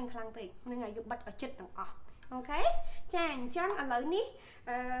បៀមខ្លាំងពេកហ្នឹងហើយយើងបិទឲ្យជិតទាំងអស់អូខេចាអញ្ចឹងឥឡូវនេះ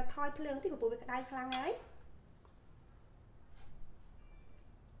ថយភ្លើងតិចព្រោះវាក្តៅខ្លាំងហើយ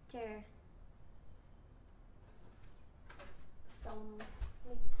ចាសុំ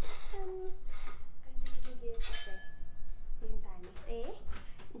នេះសិនហើយយើងអត់ទេមានតែនេះទេ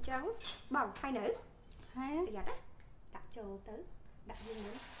អញ្ចឹងបងហើយនៅហើយប្រយ័ត្នណាដាក់ចូលទៅដាក់យើងហ្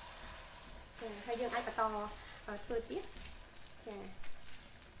នឹងចាហើយយើងអាចបន្តធ្វើទៀតចា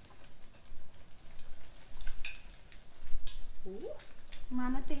អូម៉ា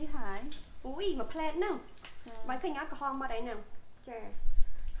នាទីហើយអូយមួយផ្លែតហ្នឹងបើឃើញអត់ក្រហមមកដែរហ្នឹងចា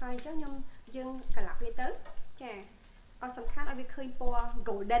ហើយអញ្ចឹងយើងក្លាប់វាទៅចាអត់សំខាន់ឲ្យវាឃើញពណ៌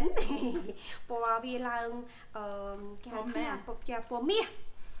golden ពណ៌វាឡើងគេហៅថាពណ៌មាស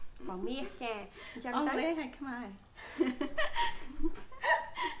ចាអញ្ចឹងទៅអង់គ្លេសហើយខ្មែរ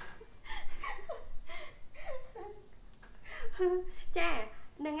ចា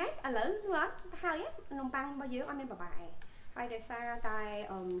ហ្នឹងហើយឥឡូវមើលអត់ហើយនំប៉័ងរបស់យើងអត់មានបបាក់ហើយដោយសារតែ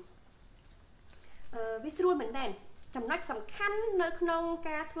វាស្រួលមែនតើចំណុចសំខាន់នៅក្នុង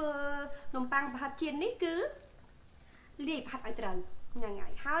ការធ្វើនំប៉័ងប្រហិតចៀននេះគឺលាយប្រហិតឲ្យត្រូវហ្នឹង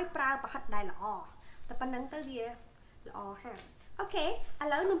ហើយប្រើប្រហិតដែលល្អតែប៉ុណ្្នឹងទៅវាល្អហើយអូខេឥ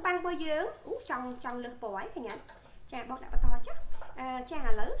ឡូវនំប៉័ងរបស់យើងចង់លើសពណ៌ហ្នឹងឃើញអត់ចាបងដាក់បន្តចាចា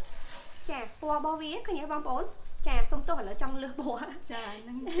ឥឡូវចាពណ៌របស់វាឃើញទេបងប្អូនចាសុំទោសឥឡូវចង់លើសពណ៌ចា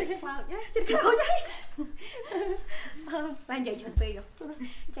នឹងចិត្តខ្លោចចិត្តខ្លោចហើយបាននិយាយច្រើនពេក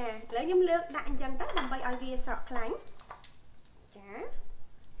ចាឥឡូវខ្ញុំលើកដាក់អញ្ចឹងទៅដើម្បីឲ្យវាស្រក់ខ្លាញ់ចា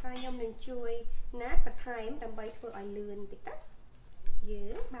ហើយខ្ញុំនឹងជួយណាត់បន្ថែមដើម្បីធ្វើឲ្យលឿនតិចទៅយើ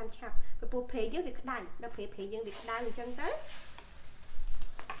ងបានឆាប់ពីព្រោះព្រែកយើងវាក្តៅដល់ព្រែកយើងវាក្តៅអញ្ចឹងទៅ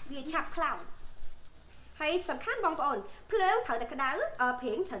វាឆាប់ខ្លោចហើយសំខាន់បងប្អូនភ្លើងត្រូវតែក្តៅប្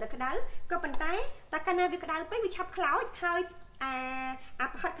រេងត្រូវតែក្តៅក៏ប៉ុន្តែតែកាលណាវាក្តៅពេកវាឆាប់ខ្លោចហើយអា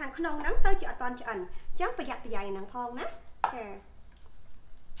ប្រហិតខាងក្នុងហ្នឹងទៅជាអត់តាន់ឆ្អិនអញ្ចឹងប្រយ័ត្នប្រយែងហ្នឹងផងណាចា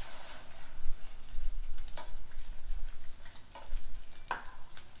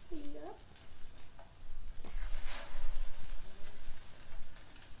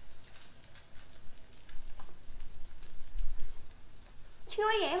ឈ្ងុ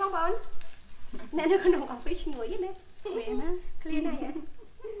យហ៎បងប្អូនអ្នកនៅក្នុងអស់ពេលឈ្ងុយណាមែនណាឃ្លានហើយហ៎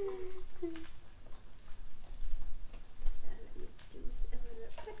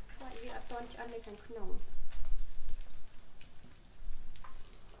ខ្លាចវាអត់តាន់ឆ្អិននៅខាងក្នុង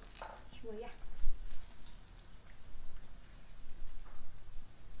ឈ្ងុយ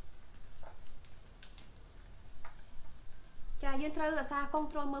ចាយើងត្រូវរក្សាកុង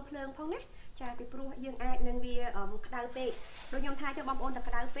ត្រូលមើលភ្លើងផងណាចាពីព្រោះយើងអាចនឹងវាក្តៅពេកដូចខ្ញុំថាចឹងបងប្អូនតែ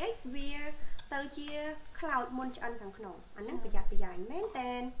ក្តៅពេកវាទៅជាខ្លោចមុនឆ្អិនខាងក្នុងអាហ្នឹងប្រយ័ត្នប្រយែងមែន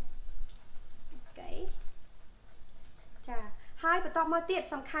តែនអូខេចាហើយបន្តមកទៀត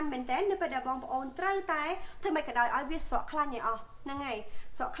សំខាន់មែនតើនៅពេលដែលបងប្អូនត្រូវតែធ្វើម៉េចក៏ដោយឲ្យវាស្រក់ខ្លាញ់ឲ្យអស់ហ្នឹងហើយ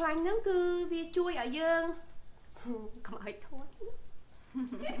ស្រក់ខ្លាញ់ហ្នឹងគឺវាជួយឲ្យយើងកុំឲ្យធាត់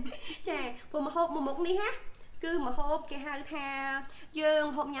ចាព្រោះម្ហូបមួយមុខនេះណាគឺម្ហូបគេហៅថាយើង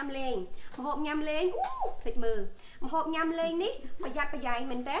ម្ហូបញ៉ាំលេងម្ហូបញ៉ាំលេងភ្លេចមើលម្ហូបញ៉ាំលេងនេះប្រយ័ត្នប្រយែង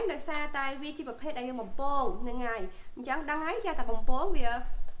មែនតើដោយសារតែវាជាប្រភេទដែលយើងបំពងហ្នឹងហើយអញ្ចឹងដឹងហើយចាតែបំពងវា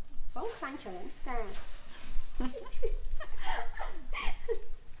បងខ្លាញ់ច្រើនចា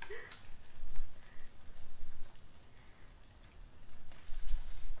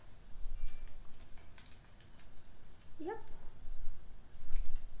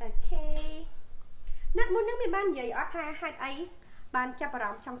អូខេណាត់មុននឹងមានបាននិយាយអត់ថាហេតុអីបានចាប់អារ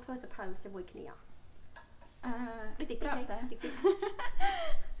ម្មណ៍ចង់ធ្វើសភៅជាមួយគ្នាដូចតិចតែ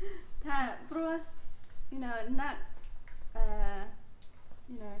ថាព្រោះ you know not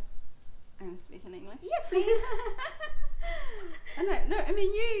you know I'm speaking English yes please no I mean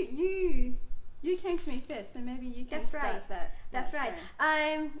you came to me first so maybe you can start that that's right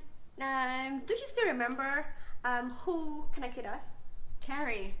do you still remember who connected us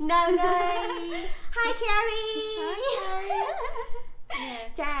Carrie no hi Carrie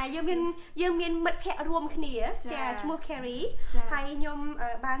ចាយើងមានមិត្តភ័ក្តិរួមគ្នាចាឈ្មោះ Carrie ហើយខ្ញុំ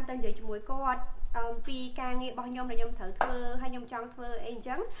បានទៅនិយាយជាមួយគាត់ពីការងាររបស់ខ្ញុំដែលខ្ញុំត្រូវធ្វើហើយខ្ញុំចង់ធ្វើអីអញ្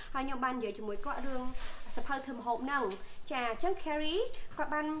ចឹងហើយខ្ញុំបាននិយាយជាមួយគាត់រឿង សភៅធ្វើម្ហូបហ្នឹងចាអញ្ចឹង Carry គា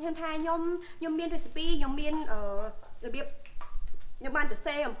ត់បានខ្ញុំថាខ្ញុំមាន recipe ខ្ញុំមានរបៀបខ្ញុំបានទៅ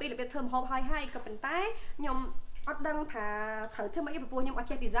សេអំពីរបៀបធ្វើម្ហូបហើយក៏ប៉ុន្តែខ្ញុំអត់ដឹងថាត្រូវធ្វើម៉េចពីព្រោះខ្ញុំអត់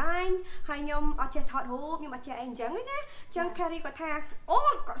ចេះ design ហើយខ្ញុំអត់ចេះថតរូបខ្ញុំអត់ចេះអីអញ្ចឹងណាអញ្ចឹង Carry គាត់ថាអូ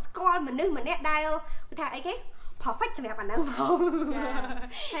គាត់ស្គាល់មនុស្សម្នាក់ដែលគាត់ថាអីគេ perfect សម្រាប់អាហ្នឹង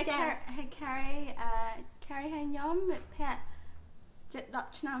ចាហើយ Carry ហើយខ្ញុំមិត្តភក្តិចិត្ត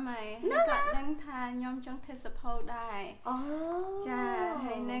10ឆ្នាំហើយគាត់ដឹងថាខ្ញុំចង់ធ្វើសភៅដែរអូចា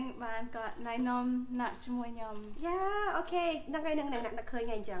ហើយនឹងបានគាត់ណែនាំណាក់ជាមួយខ្ញុំយ៉ាអូខេហ្នឹងហើយនឹងដាក់ឃើញ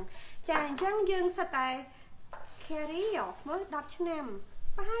ហើយអញ្ចឹងចាអញ្ចឹងយើងសិតតែ Carry មើល10ឆ្នាំ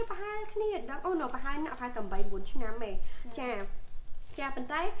ប្រហែលគ្នាដល់អូណូប្រហែលតែ8 9ឆ្នាំទេចាប៉ុន្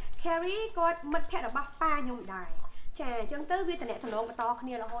តែ Carry គាត់មិត្តភក្តិរបស់ប៉ាខ្ញុំដែរចាអញ្ចឹងទៅវាតំណែងបន្តគ្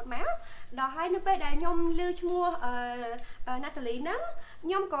នារហូតមកដល់ហើយនៅពេលដែលខ្ញុំឮឈ្មោះNataly ហ្នឹងខ្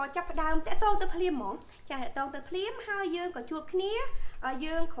ញុំក៏ចាប់ផ្ដើមតាក់ទងទៅភ្លាមហ្មងចាតាក់ទងទៅភ្លាមហើយយើងក៏ជួបគ្នា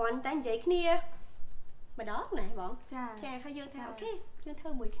យើងគ្រាន់តែនិយាយគ្នាម្ដងណាបងចាហើយយើងថាអូខេយើងធ្វើ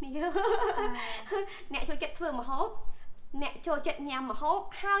មួយគ្នាអ្នកចូលចិត្តធ្វើម្ហូបអ្នកចូលចិត្តញ៉ាំម្ហូប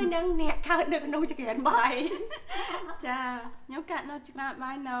ហើយនឹងអ្នកកើតនៅក្នុងចក្រានបាយចាខ្ញុំកើតនៅចក្រាន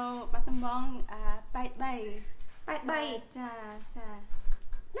បាយនៅបាត់ដំបង83ចា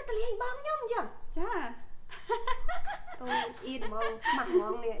Nataly បងខ្ញុំអញ្ចឹងចាអូអ៊ីតហ្មងម៉ាក់ហ្ម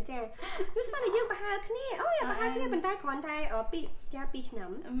ងនេះចាវាស្មានតែយើងប្រហែលគ្នាអូយប្រហែលគ្នាប៉ុន្តែគ្រាន់តែ2ឆ្នាំ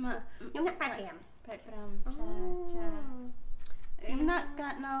ខ្ញុំដាក់85ចាណាក់កើ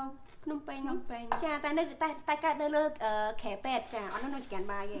តនៅភ្នំពេញចាតែនៅតែកើតនៅលើខែពេទ្យចាអត់នៅចក្រាន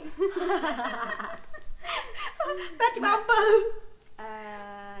បាយទេពេទ្យច្បាប់បើ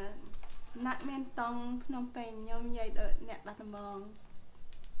ណាក់មានតង់ភ្នំពេញខ្ញុំនិយាយដល់អ្នកបាត់ដំបង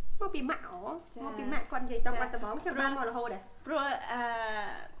មកពីម៉ាក់មកពីម៉ាក់គាត់និយាយតង់បាត់ដំបងខ្ញុំបានមករហូតដែរព្រោះ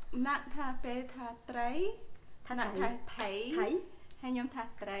ណាក់ថាពេលថាត្រីថាណាក់ថាថៃហើយខ្ញុំថា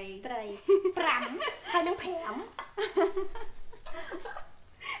ត្រី5ហើយនឹង5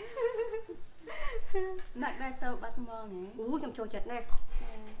ណាក់ដែរទៅបាត់ដំបងហ៎អូខ្ញុំចូលចិត្តណាស់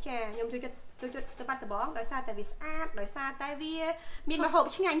ចាខ្ញុំចូលចិត្តទៅបាត់ដំបងដោយសារតែវាស្អាតដោយសារតែវាមានម្ហូប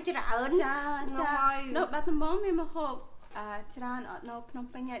ឆ្ងាញ់ច្រើនចានៅបាត់ដំបងមានម្ហូបច្រើនអត់នៅភ្នំ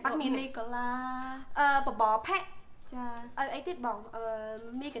ពេញហើយអត់មានមីកូឡាបបរផាក់ចាអីទៀតបង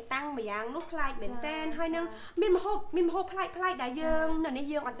មីកតាំងម្យ៉ាងនោះប្លែកមែនតែនហើយនឹងមានម្ហូបប្លែកដែលយើងនៅនេះ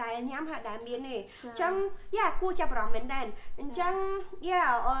យើងអត់ដែលញ៉ាំហើយដែលមានទេអញ្ចឹងយ៉ាគួរចាប់អារម្មណ៍មែនតែនអញ្ចឹងយ៉ា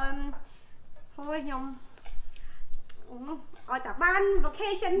ហើយខ្ញុំឲ្យតាបាន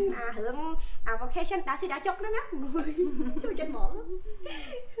vacation រឿងvacation ដាស៊ីដាចុកហ្នឹងណាជួយចិត្តហ្មង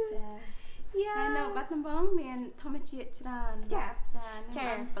យ៉ាហើយនៅបាត់ដំបងមានធម្មជាតិច្រើនចា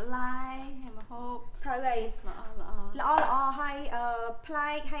បន្លែហើយម្ហូបត្រូវហើយល្អហើយប្លែ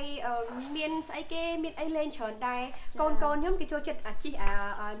កហើយមានស្អីគេមានអីលេងច្រើនដែរកូនខ្ញុំគេចូលចិត្តជី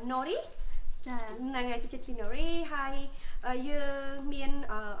nori ចាហ្នឹងហើយចូលចិត្តជី nori ហើយយើងមាន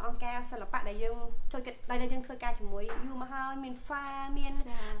អង្គការសិល្បៈដែលយើងចូលចិត្តដែលយើងធ្វើការជាមួយយូរមកហើយមាន farm មាន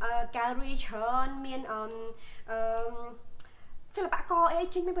gallery ច្រើនមានសិល្បករអី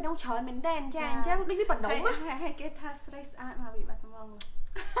ចេញមានបណ្ដុំច្រើនមែនតែនចាអញ្ចឹងដូចវាបណ្ដុំហើយគេថាស្រីស្អាតមកពីបាត់ដំបង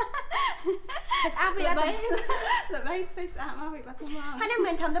ស្អាតពីល្បីស្រីស្អាតមកពីបាត់ដំបងហើយមិន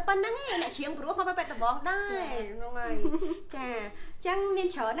មែនធំតែប៉ុណ្្នឹងទេអ្នកច្រៀងព្រោះមកបាត់ដំបងដែរហ្នឹងហើយចាអញ្ចឹងមាន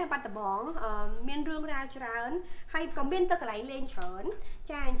ច្រើនណាស់បាត់ដំបងមានរឿងរ៉ាវច្រើនហើយក៏មានទៅកន្លែងលេងច្រើន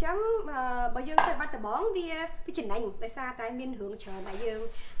ចាអញ្ចឹងបើយើងទៅបាត់ដំបងវាចំណេញដោយសារតែមានរឿងច្រើនដែលយើង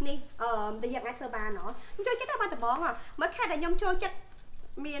នេះដែលយើងអាចធ្វើបានខ្ញុំចូលចិត្តទៅបាត់ដំបងមកខែដែលខ្ញុំចូលចិត្ត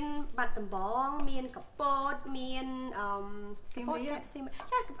មានបាត់ដំបងមានកពតមានសៀ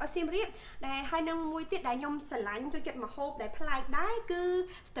មរាបដែលហើយនឹងមួយទៀតដែលខ្ញុំស្រឡាញ់ចូលចិត្តម្ហូបដែលប្លែកដែរគឺ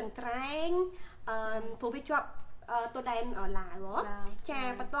ស្ទឹងត្រែងព្រោះវាជាប់ទៅដែនឡាវចា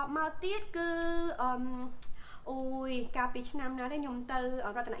បន្ទាប់មកទៀតគឺអូយកាលពីឆ្នាំណាទេខ្ញុំទៅ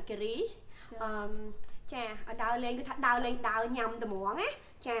រតនគិរីចាដើរលេងគឺថាដើរលេងដើរញ៉ាំត្មងណា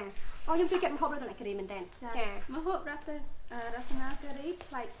ចាខ្ញុំចូលចិត្តម្ហូបរតនគិរីមែនតើចាម្ហូបរតនគិរី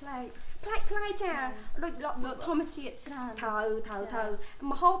ប្លែកចាដូចធម្មជាតិច្រើនត្រូវ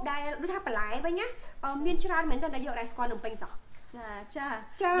ម្ហូបដែលដូចថាបន្លែវិញណាមានច្រើនមែនតើដែលយកដែរស្គាល់នៅពេញសោះចា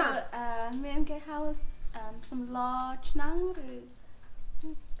មានគេហៅសម្លឆ្នាំងឬ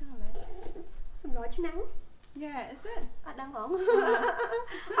ស្គាល់ទេសម្លឆ្នាំងYeah, is it? អត់ដឹងហ៎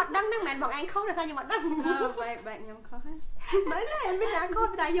អត់ដឹងហ្នឹងមិនមែនបងឯងខុសតែខ្ញុំអត់ដឹងបែកខ្ញុំខុសហ្នឹងមែនទេមានតែខុស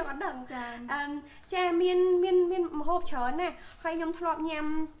តែយើងអត់ដឹងចាមានម្ហូបច្រើនណាស់ហើយខ្ញុំធ្លាប់ញ៉ាំ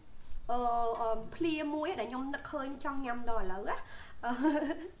ភ្លាមួយដែលខ្ញុំនឹកឃើញចង់ញ៉ាំដល់ឥឡូវ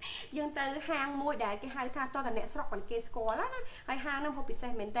យើងទៅហាងមួយដែលគេហៅថាតតអ្នកស្រុកបានគេស្គាល់ណាហើយហាងហ្នឹងហូបពិសេ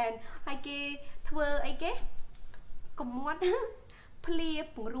សមែនតើហើយគេធ្វើអីគេកុំមាត់ភ្លា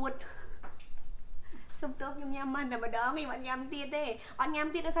ពង្រួតសុំទោសខ្ញុំញ៉ាំមិនតែម្ដងខ្ញុំអត់ញ៉ាំទៀតទេអត់ញ៉ាំ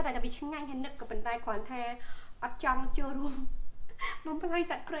ទៀតដោយសារតែវាឆ្ងាញ់ហើយនឹកក៏ប៉ុន្តែគ្រាន់ថាអត់ចង់ចូលរួមបំផ្លាញ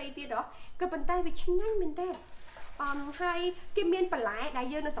សត្វព្រៃទៀតហ៎ក៏ប៉ុន្តែវាឆ្ងាញ់មែនតើហើយគេមានបន្លែដែល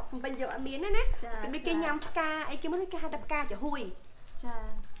យើងនៅស្រុកភ្នំពេញយើងអត់មានណាដូចគេញ៉ាំផ្កាអីគេមកគេហៅថាផ្កាចាហួយចា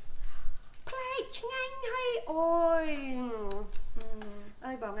ប្លែកឆ្ងាញ់ហើយអូយ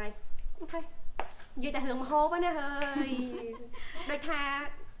អើយបងហើយអូខេនិយាយតែរឿងម្ហូបណាហើយដូចថា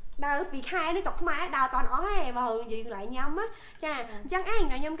ដើរពីខែនេះស្រុកខ្មែរដើរតន់អស់ហេបើនិយាយកន្លែងញ៉ាំណាចាអញ្ចឹងឯង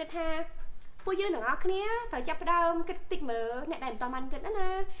ខ្ញុំគិតថាពួកយើងទាំងអស់គ្នាត្រូវចាប់ផ្ដើមគិតតិចមើលអ្នកដែលមិនតបានគិតណា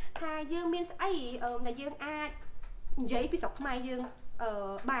ថាយើងមានស្អីដែលយើងអាចនិយាយពីស្រុកខ្មែរយើង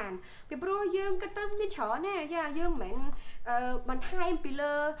បានពីព្រោះយើងគិតទៅមានច្រើនណាចាយើងមិនមែនបន្ថែមពី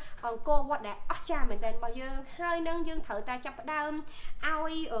លើអង្គរវត្តដែលអស្ចារ្យមែនតើរបស់យើងហើយនឹងយើងត្រូវតែចាប់ផ្ដើម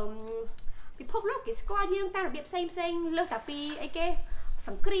ឲ្យពិភពលោកគេស្គាល់យើងតាមរបៀបផ្សេងលើសតែពីអីគេស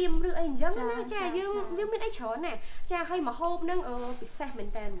ង្គ្រាមឬអីអញ្ចឹងណាចាយើងមានអីច្រើនណាចាហើយម្ហូបហ្នឹងពិសេសមែន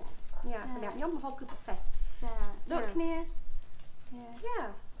តើហ្មងញ៉ាសម្រាប់ខ្ញុំម្ហូបគឺពិសេសចាដូចគ្នាយ៉ា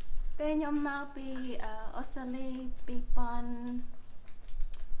ពេលខ្ញុំមកពីអូស្ត្រាលី2011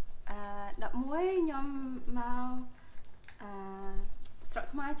ខ្ញុំមកស្រុក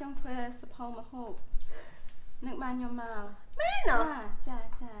ខ្មែរចង់ធ្វើសភៅម្ហូបនឹងបានខ្ញុំមកមែនចា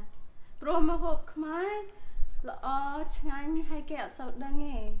ព្រោះម្ហូបខ្មែរល្អឆ្ងាញ់ហើយគេអត់សូវដឹង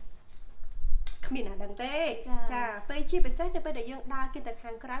ទេគ្មានណាដឹងទេចាពេលជាពិសេសនៅពេលដែលយើងដើរគេទៅ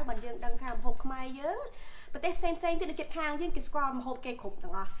ខាងក្រៅបើយើងដឹងថាម្ហូបខ្មែរយើងប្រទេសផ្សេងទៀតដូចជិតខាងយើងគេស្គាល់ម្ហូបគេគ្រប់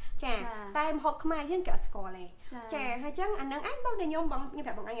ទាំងអស់ចាតែម្ហូបខ្មែរយើងគេអត់ស្គាល់ទេចាហើយចឹងអានឹងអញបងតែខ្ញុំប្រា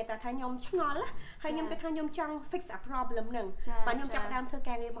ប់បងអញថាខ្ញុំឆ្ងល់ហើយខ្ញុំគិតថាខ្ញុំចង់ fix a problem ហ្នឹងបើខ្ញុំចាប់ផ្ដើមធ្វើ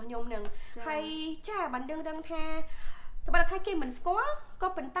ការងាររបស់ខ្ញុំហ្នឹងហើយចាបានដឹងថាតែបើថាគេមិនស្គាល់ក៏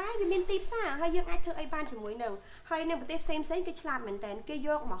ប៉ុន្តែវាមានទីផ្សារហើយយើងអាចធ្វើអីបានជាមួយនឹងហើយនៅប្រទេសផ្សេងគេឆ្លាតមែនតើគេយ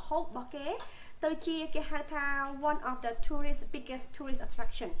កម្ហូបរបស់គេទៅជាគេហៅថា one of the biggest tourist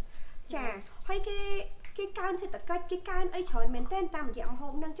attraction ចាហើយគេកើនសេដ្ឋកិច្ចគេកើនអីច្រើនមែនតើតាមរយៈម្ហូ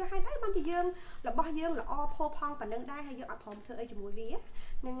បនឹងចុះហេតុអីបានជាយើងរបស់យើងល្អផូរផង់ប៉ុណ្ណឹងដែរហើយយើងអត់ព្រមធ្វើអីជាមួយវា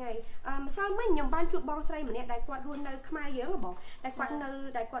ហ្នឹងហើយម្សិលមិញខ្ញុំបានជួបបងស្រីម្នាក់ដែលគាត់រស់នៅខ្មែរយើងបងតែគាត់រ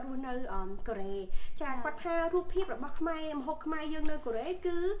ស់នៅកូរ៉េចាគាត់ថារូបភាពរបស់ខ្មែរម្ហូបខ្មែរយើងនៅកូរ៉េ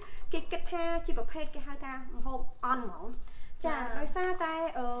គឺគេគិតថាជាប្រភេទគេហៅថាម្ហូបអន់ហ្មងចាដោយសារតែ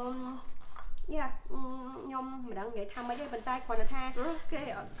យ៉ាខ្ញុំមិនដឹងនិយាយថាម៉េចទេប៉ុន្តែគ្រាន់តែថាគេ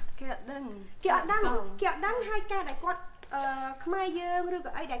អត់ដឹងហើយការដែលគាត់ខ្មែរយើងឬ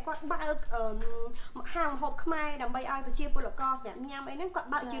ក៏អីដែលគាត់បើកហាងម្ហូបខ្មែរដើម្បីឲ្យប្រជាពលករសម្រាប់ញ៉ាំអីហ្នឹងគាត់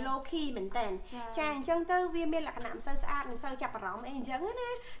បើកជា low key មែនតើចាអញ្ចឹងទៅវាមានលក្ខណៈមិនសូវស្អាតមិនសូវចាប់អារម្មណ៍អីអញ្ចឹងណា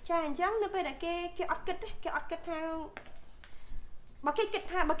ចាអញ្ចឹងនៅពេលដែលគេអត់គិតថាបើគេគិត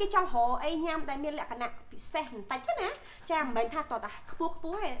ថាបើគេចង់រកអីញ៉ាំដែលមានលក្ខណៈពិសេសបន្តិចណាចាមិនមែនថាតោះតែខ្ពស់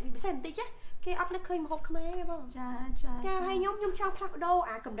ទេពិសេសបន្តិចគេអត់នឹកឃើញម្ហូបខ្មែរទេបងចាហើយខ្ញុំចង់ផ្លាស់ប្ដូរ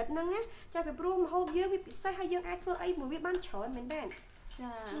អាកំណត់ហ្នឹងណាចាពីព្រោះម្ហូបយើងវាពិសេសហើយយើងអាចធ្វើអីមួយវាបានច្រើនមែនទេចា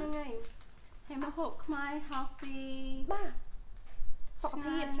ហ្នឹងហើយម្ហូបខ្មែរហៅពីបាទសុខ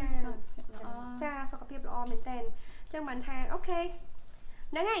ភាពចាសុខភាពល្អមែនទេអញ្ចឹងបានថាអូខេ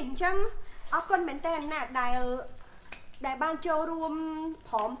ហ្នឹងហើយអញ្ចឹងអរគុណមែនទេណាដែលបានចូលរួម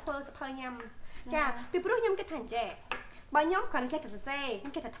ព្រមធ្វើសភៅញ៉ាំចាពីព្រោះខ្ញុំគិតថាអញ្ចឹងបើខ្ញុំគ្រាន់តែសរសេរខ្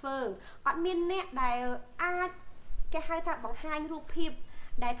ញុំគេថាធ្វើអត់មានអ្នកដែលអាចគេហៅថាបង្ហាញរូបភាព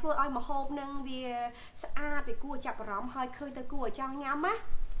ដែលធ្វើឲ្យម្ហូបនឹងវាស្អាតវាគួរចាប់អារម្មណ៍ហើយឃើញទៅគួរឲ្យចង់ញ៉ាំណា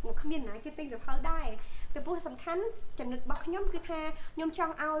មកគ្មានណាគេទិញសភៅដែរពីព្រោះសំខាន់ចំណុចរបស់ខ្ញុំគឺថាខ្ញុំច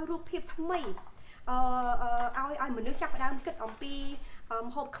ង់ឲ្យរូបភាពថ្មីឲ្យមនុស្សចាប់ផ្ដើមគិតអំពី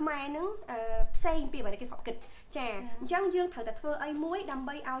ម្ហូបខ្មែរហ្នឹងផ្សេងពីអ្វីដែលគេធ្លាប់គិតចាអញ្ចឹងយើងត្រូវតែធ្វើអីមួយដើម្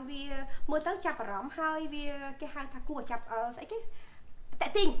បីឲ្យវាមើលទៅចាប់អារម្មណ៍ហើយវាគេហៅថាគួរចាប់ស្អីគេតា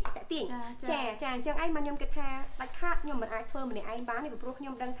ក់ទាញចាអញ្ចឹងឯងមកខ្ញុំគិតថាដាច់ខាតខ្ញុំមិនអាចធ្វើម្នាក់ឯងបានទេពីព្រោះខ្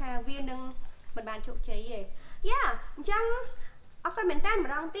ញុំដឹងថាវានឹងមិនបានជោគជ័យទេយ៉ាអញ្ចឹងអរគុណមែនតើ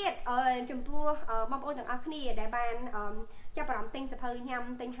ម្ដងទៀតចំពោះបងប្អូនទាំងអស់គ្នាដែលបានចាប់អារម្មណ៍ទិញសភៅញ៉ាំ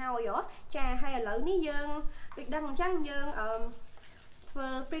ទិញហើយចាហើយឥឡូវនេះយើងដូចដឹងអញ្ចឹងយើងធ្វើ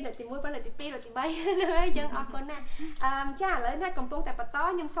print លើកទី1 print លើកទី2លើកទី3ហើយយើងអរគុណណាស់ចាឥឡូវណាកំពុងតែបន្ត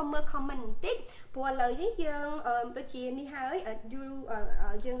ខ្ញុំសូមមើល comment បន្តិចព្រោះឥឡូវនេះយើងដូចជានេះហើយ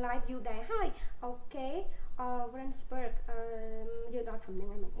យើង live view ដែរហើយអូខេRensburg យើងដល់ឆ្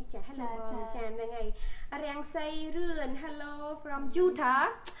នាំហ្នឹងហើយចា hello ចាហ្នឹងហើយរាំងសីរឿន hello from Utah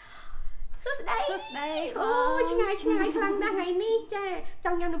សួស្ដីអូឆ្ងាយខ្លាំងណាស់ថ្ងៃនេះចាច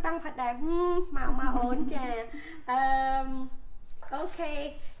ង់ញ៉ាំនំប៉័ងផាត់ដែរមកអូនចា Okay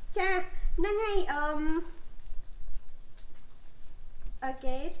ចាហ្នឹងហើយអូ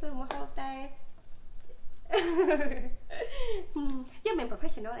ខេធ្វើមកហូបតែយើងមិន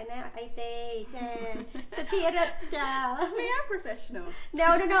professional ឯណាអត់អីទេចាសុធារិទ្ធចា We are professional. No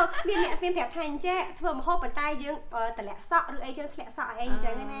មានអ្នកស្មានប្រាប់ថាអញ្ចឹងធ្វើមកហូបប៉ុន្តែយើងតម្លាក់សក់ឬអីយើងធ្លាក់សក់អីអញ្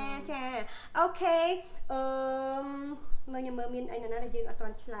ចឹងណាចាអូខេមើលមានអីណាដែលយើងអត់ទា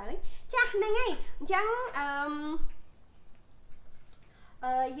ន់ឆ្លើយចាហ្នឹងហើយអញ្ចឹង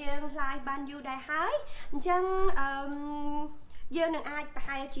យើង live បានយូរដែរហើយអញ្ចឹងយើងនឹងអាចប្រ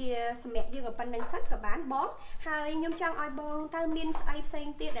ហែលជាសម្រាប់យើងប៉ុណ្្នឹងសិនក៏បានបងហើយខ្ញុំចង់ឲ្យបងតើមានស្អីផ្សេង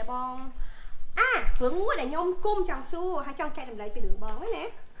ទៀតដែលបងរឿងមួយដែលខ្ញុំគុំចង់សួរហើយចង់ចែករំលែកពីរឿងបងហ្នឹងណា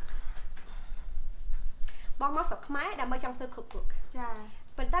បងមកស្រុកខ្មែរដើម្បីចង់ធ្វើគ្រប់គ្រងចា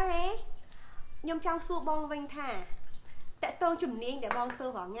ប៉ុន្តែខ្ញុំចង់សួរបងវិញថាតើតើជំនាញដែលបងធ្វើ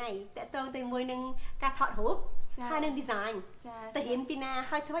រាល់ថ្ងៃតើតើទៅមួយនឹងការថតរូបហើយនឹង design ទៅរៀនពីណា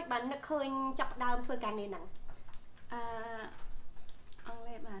ហើយធ្វើឲ្យបាននឹកឃើញចាប់ដើមធ្វើការងារហ្នឹង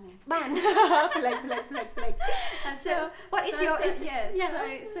ban like so what is your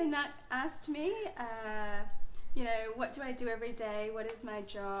so Nat asked me you know what do I do every day, what is my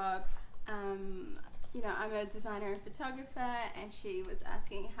job, you know I'm a designer and photographer, and she was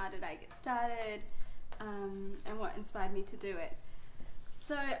asking how did I get started and what inspired me to do it.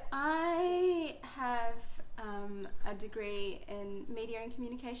 So I have a degree in media and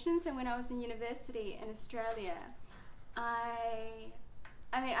communications, and when I was in university in Australia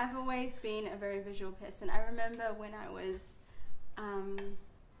I mean, I've always been a very visual person. I remember when I was,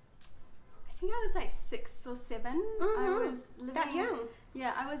 I think I was like 6 or 7. I was living, that young?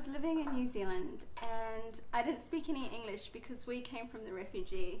 Yeah, I was living in New Zealand, and I didn't speak any English because we came from the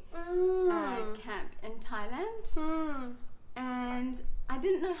refugee camp in Thailand. And I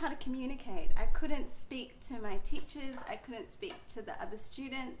didn't know how to communicate. I couldn't speak to my teachers. I couldn't speak to the other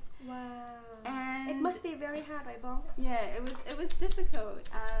students. Wow. And it must be very hard, right, Bong? Yeah, it was difficult.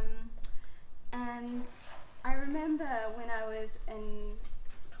 And I remember when I was in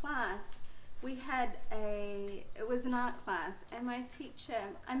class, we had it was an art class, and my teacher,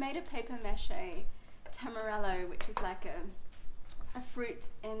 I made a paper mache tamarello, which is like a fruit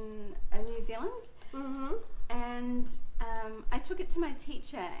in New Zealand. And I took it to my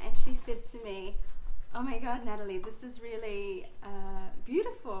teacher, and she said to me, oh my God, Natalie, this is really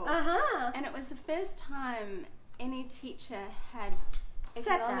beautiful. And it was the first time any teacher had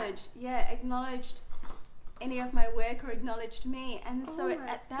acknowledged any of my work or acknowledged me. And so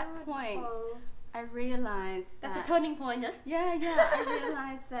at that point, I realized that's a turning point, huh? Yeah, I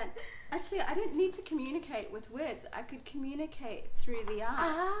realized that actually I didn't need to communicate with words. I could communicate through the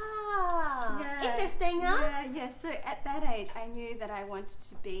arts. Interesting, huh? Yeah. So at that age, I knew that I wanted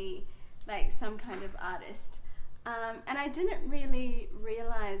to be like some kind of artist. And I didn't really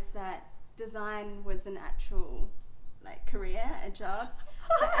realize that design was an actual like career, a job.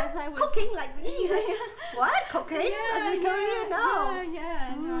 But as I was cooking like me. What? Cooking? As a career? No.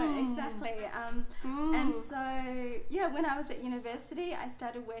 No, exactly. And so when I was at university, I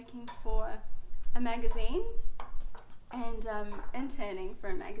started working for a magazine and interning for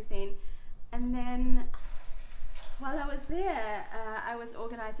a magazine. And then while I was there, I was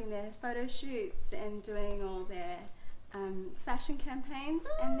organising their photo shoots and doing all their fashion campaigns.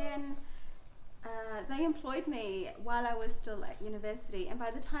 And then they employed me while I was still at university. And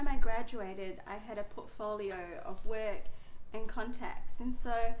by the time I graduated, I had a portfolio of work and contacts. And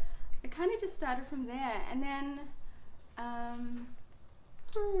so it kind of just started from there. And then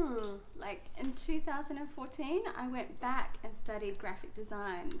like in 2014, I went back and studied graphic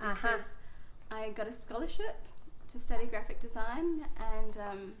design because I got a scholarship to study graphic design, and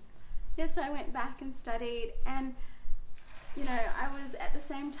so I went back and studied, and you know I was at the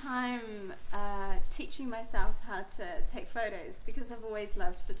same time teaching myself how to take photos because I've always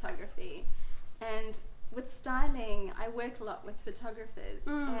loved photography, and with styling I work a lot with photographers,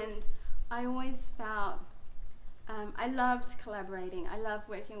 and I always felt I loved collaborating. I loved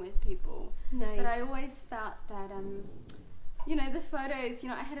working with people. Nice. But I always felt that you know, the photos, you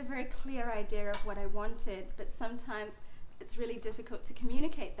know, I had a very clear idea of what I wanted, but sometimes it's really difficult to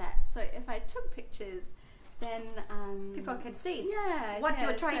communicate that. So if I took pictures, then people can see what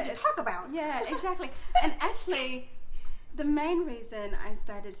you're trying to talk about. Yeah, exactly. And actually, the main reason I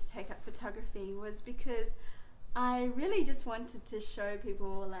started to take up photography was because I really just wanted to show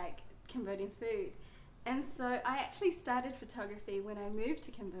people like Cambodian food. And so I actually started photography when I moved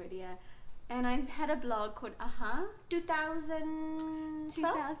to Cambodia. And I had a blog called 2000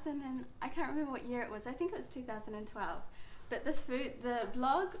 and I can't remember what year it was. I think it was 2012. But the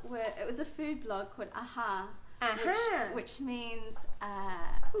blog it was a food blog called which means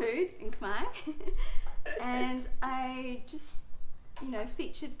food in khmer. And I just,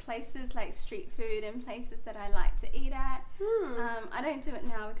 featured places like street food and places that I like to eat at. I don't do it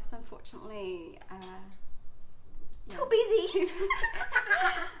now because unfortunately too busy.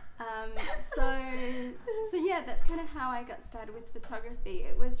 So yeah, that's kind of how I got started with photography.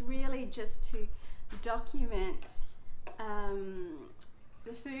 It was really just to document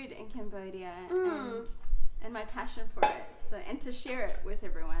the food in Cambodia and my passion for it. So, and to share it with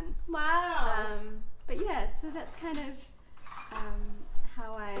everyone. Wow. But yeah, so that's kind of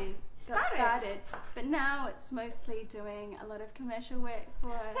how I got started. But now it's mostly doing a lot of commercial work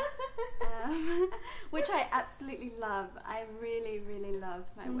for, which I absolutely love. I really, really love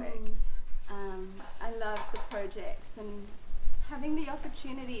my work. I love the projects and having the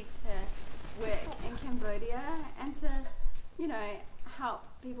opportunity to work in Cambodia and to, help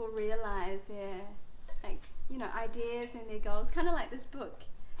people realize their, ideas and their goals. Kind of like this book.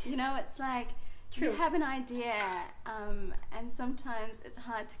 It's like you have an idea, and sometimes it's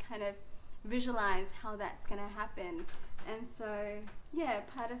hard to kind of visualize how that's going to happen. And so, yeah,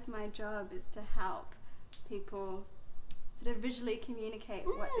 part of my job is to help people sort of visually communicate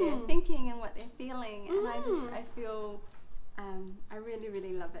what they're thinking and what they're feeling. And I feel, I really,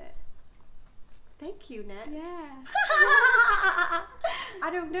 really love it. Thank you, Nat. Yeah. I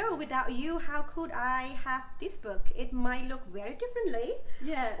don't know, without you, how could I have this book? It might look very differently.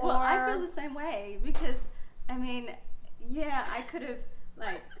 Yeah, well, I feel the same way because, I could have,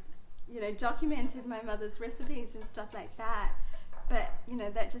 documented my mother's recipes and stuff like that. But,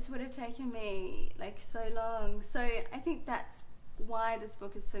 that just would have taken me, so long. So I think that's why this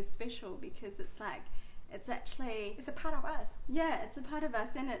book is so special, because it's actually... It's a part of us. Yeah, it's a part of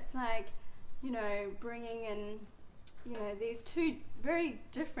us, and it's bringing in, these two very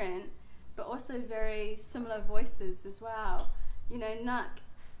different but also very similar voices as well. Nuk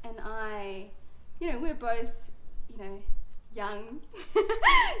and I, we're both, young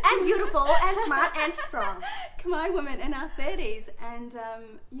and beautiful and smart and strong Khmer women in our 30s, and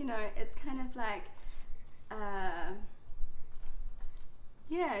it's kind of like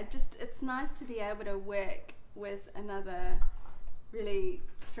it's nice to be able to work with another really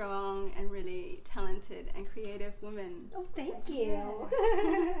strong and really talented and creative woman. Oh, thank you.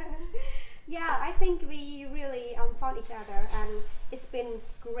 Yeah, I think we really found each other, and it's been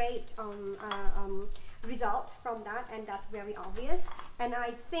great results from that, and that's very obvious, and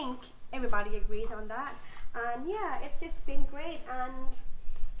I think everybody agrees on that. And yeah, it's just been great, and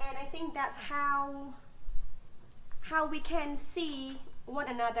I think that's how we can see one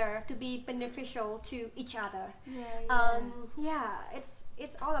another to be beneficial to each other.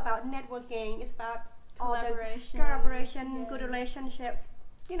 It's all about networking. It's about collaboration, good relationship.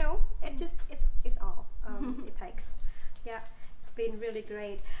 It's all it takes. Yeah, it's been really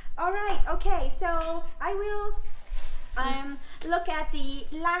great. All right, okay. So I will look at the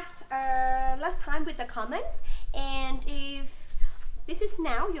last time with the comments, and if this is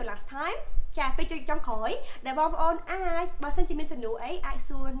now your last time. ចាពេលចុងក្រោយដែលបងប្អូនអាចបើសិនជាមានសំណួរអីអាច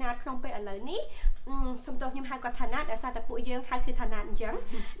សួរណាតក្នុងពេលឥឡូវនេះសូមទោសខ្ញុំហៅគាត់ថាណាតដោយសារតែពួកយើងហៅគឺថាណាតអញ្ចឹង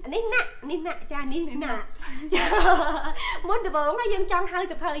នេះណាតចានេះណាតចាមុនដំបូងយើងចង់ហៅ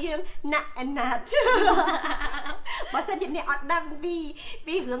សភៅយើងណាក់ and ណាតបើសិនជាអ្នកអត់ដឹងពី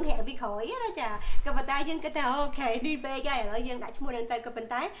រឿងរ៉ាវពីក្រោយណាចាក៏ប៉ុន្តែយើងគិតថាអូខេនេះពេកហើយឥឡូវយើងដាក់ឈ្មោះនឹងទៅក៏ប៉ុន្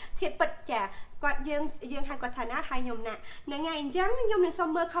តែធៀបពិតចាគាត់យើងហៅគាត់ថាណាតហើយខ្ញុំណាក់ហ្នឹងហើយអញ្ចឹងខ្ញុំនឹងសូម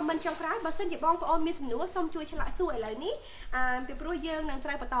មើល comment ចុងក្រោយបើសិនជាបងប្អូនមានសំណួរសូមជួយឆ្លាក់សួរឥឡូវនេះពីព្រោះយើងនឹងត្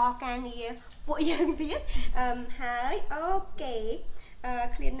រូវបន្តការងារពួកយើងទៀតហើយអូខេ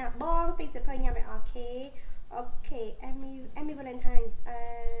ឃ្លានណាបងទីសភៅញ៉ាំឲ្យអូខេ Emmy Valentine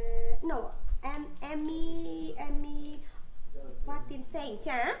no Emmy វ៉ាទីនសេង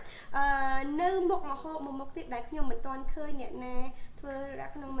ចានៅមុខមហោបមួយមុខទៀតដែលខ្ញុំមិនទាន់ឃើញអ្នកណាធ្វើដា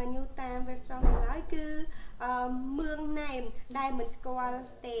ក់ក្នុង menu តាម restaurant ឡើយគឺមឿងណែមដែលមិនស្គាល់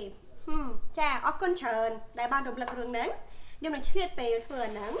ទេចាអរគុណច្រើនដែលបានរំលឹករឿងហ្នឹងខ្ញុំនឹងឆ្លៀតពេលធ្វើ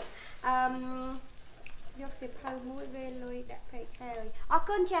អាហ្នឹងយកសិភៅមួយវេលុយដាក់ពេកហើយអរ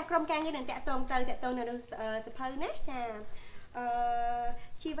គុណចាក្រុមការងារនឹងតាក់ទងនៅនឹងសិភៅណាចា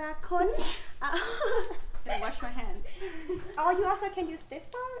ជីវ៉ាគុណ Wash my hands. Oh, you also can use this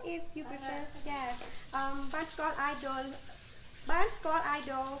one if you prefer. Yeah. បានស្គាល់ idol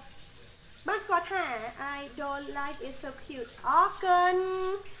ថា idol life is so cute អរគុណ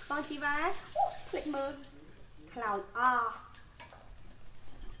បងជីវ៉ាភ្លេចមើលខ្លោច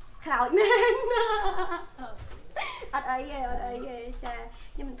មែនអត់អីទេចា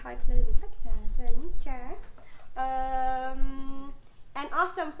ខ្ញុំមិនថយភ្លើងបន្តិចចា and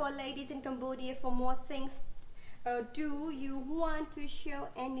awesome for ladies in Cambodia for more things do you want to show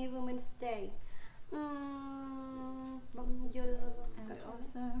any Women's Day bông dưa and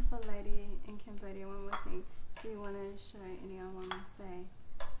also for lady in Cambodia one more thing do you want to show any on Women's Day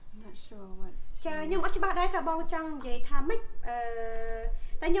I'm not sure what ចាខ្ញុំអត់ច្បាស់ដែរថាបងចង់និយាយថាម៉េច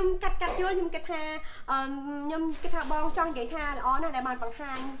តែខ្ញុំកាត់យល់ខ្ញុំគិតថាខ្ញុំគិតថាបងចង់និយាយថាល្អណាស់ដែលបានបង្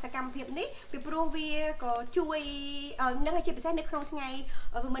ហាញសកម្មភាពនេះពីព្រោះវាក៏ជួយនឹងជាពិសេសនៅក្នុងថ្ងៃ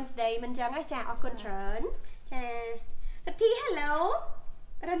Women's Day មិនចឹងចាអរគុណច្រើនចានាទី Hello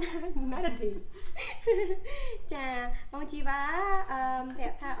រណានាទីចាបងជីវ៉ាប្រា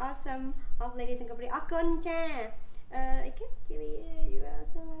ប់ថា awesome of ladies in Cambodia អរគុណចាអីគេជីវ៉ា you are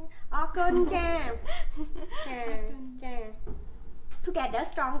so អរគុណចាចា together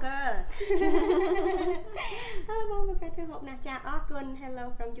stronger បងមកទៅហូបណាស់ចាអរគុណ hello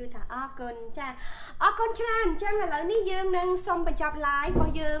from you ថាអរគុណចាអរគុណច្រើនអញ្ចឹងឥឡូវនេះយើងនឹងសូមបញ្ចប់ live រប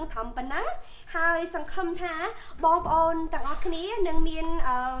ស់យើងត្រឹមប៉ុណ្ណឹងហើយសង្ឃឹមថាបងប្អូនទាំងអស់គ្នានឹងមាន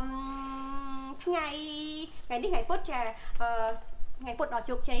ថ្ងៃនេះថ្ងៃពុធចាថ្ងៃពុធដល់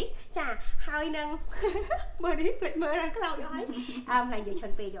ជោគជ័យចាហើយនឹងមើលនេះភ្លេចមើលដល់ខ្លោចហើយថ្ងៃនិយាយច្រើ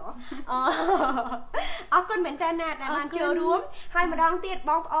នពេកអរគុណមែនតើណាដែលបានចូលរួមហើយម្ដងទៀត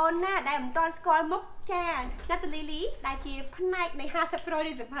បងប្អូនណាដែលមិនទាន់ស្គាល់មុខចា Nataly ដែលជាផ្នែកនៃ 50%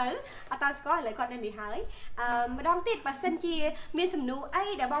 នៃសភៅអត់ទាន់ស្គាល់ឥឡូវគាត់នៅនេះហើយម្ដងទៀតបើសិនជាមានសំណួរអី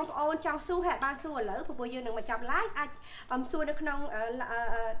ដែលបងប្អូនចង់សួរហើយបានសួរឥឡូវព្រោះយើងនឹងមកចាប់ live អាចសួរនៅក្នុង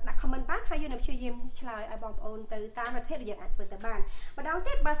ដាក់ comment បានហើយយើងនឹងព្យាយាមឆ្លើយឲ្យបងប្អូនទៅតាមប្រភេទដែលយើងអាចធ្វើទៅបានម្ដង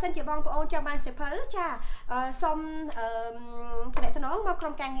ទៀតបើសិនជាបងប្អូនចង់បានសភៅចាសូមតំណងមកក្រុ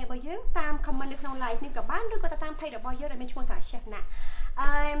មការងាររបស់យើងតាម comment នៅក្នុង live នេះក៏បានឬក៏តាម page របស់យើងដែលមានឈ្មោះថា Chef ណា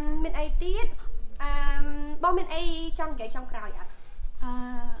មានអីទៀតបងមានអីចង់និយាយចង់ក្រោយអត់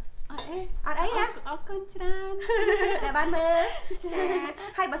អត់អីណាអរគុណច្រើនដែលបានមើលចា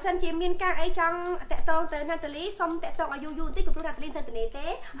ហើយបើសិនជាមានការអីចង់តាក់ទងទៅ Nataly សុំតាក់ទងឲ្យយូរបន្តិចព្រោះ Nataly មិនទៅទេ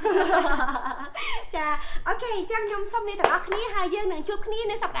ចាអូខេអញ្ចឹងខ្ញុំសូមលាទាំងអស់គ្នាហើយយើងនឹងជួបគ្នា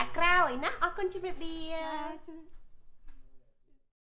នៅសប្តាហ៍ក្រោយណាអរគុណជម្រាបលា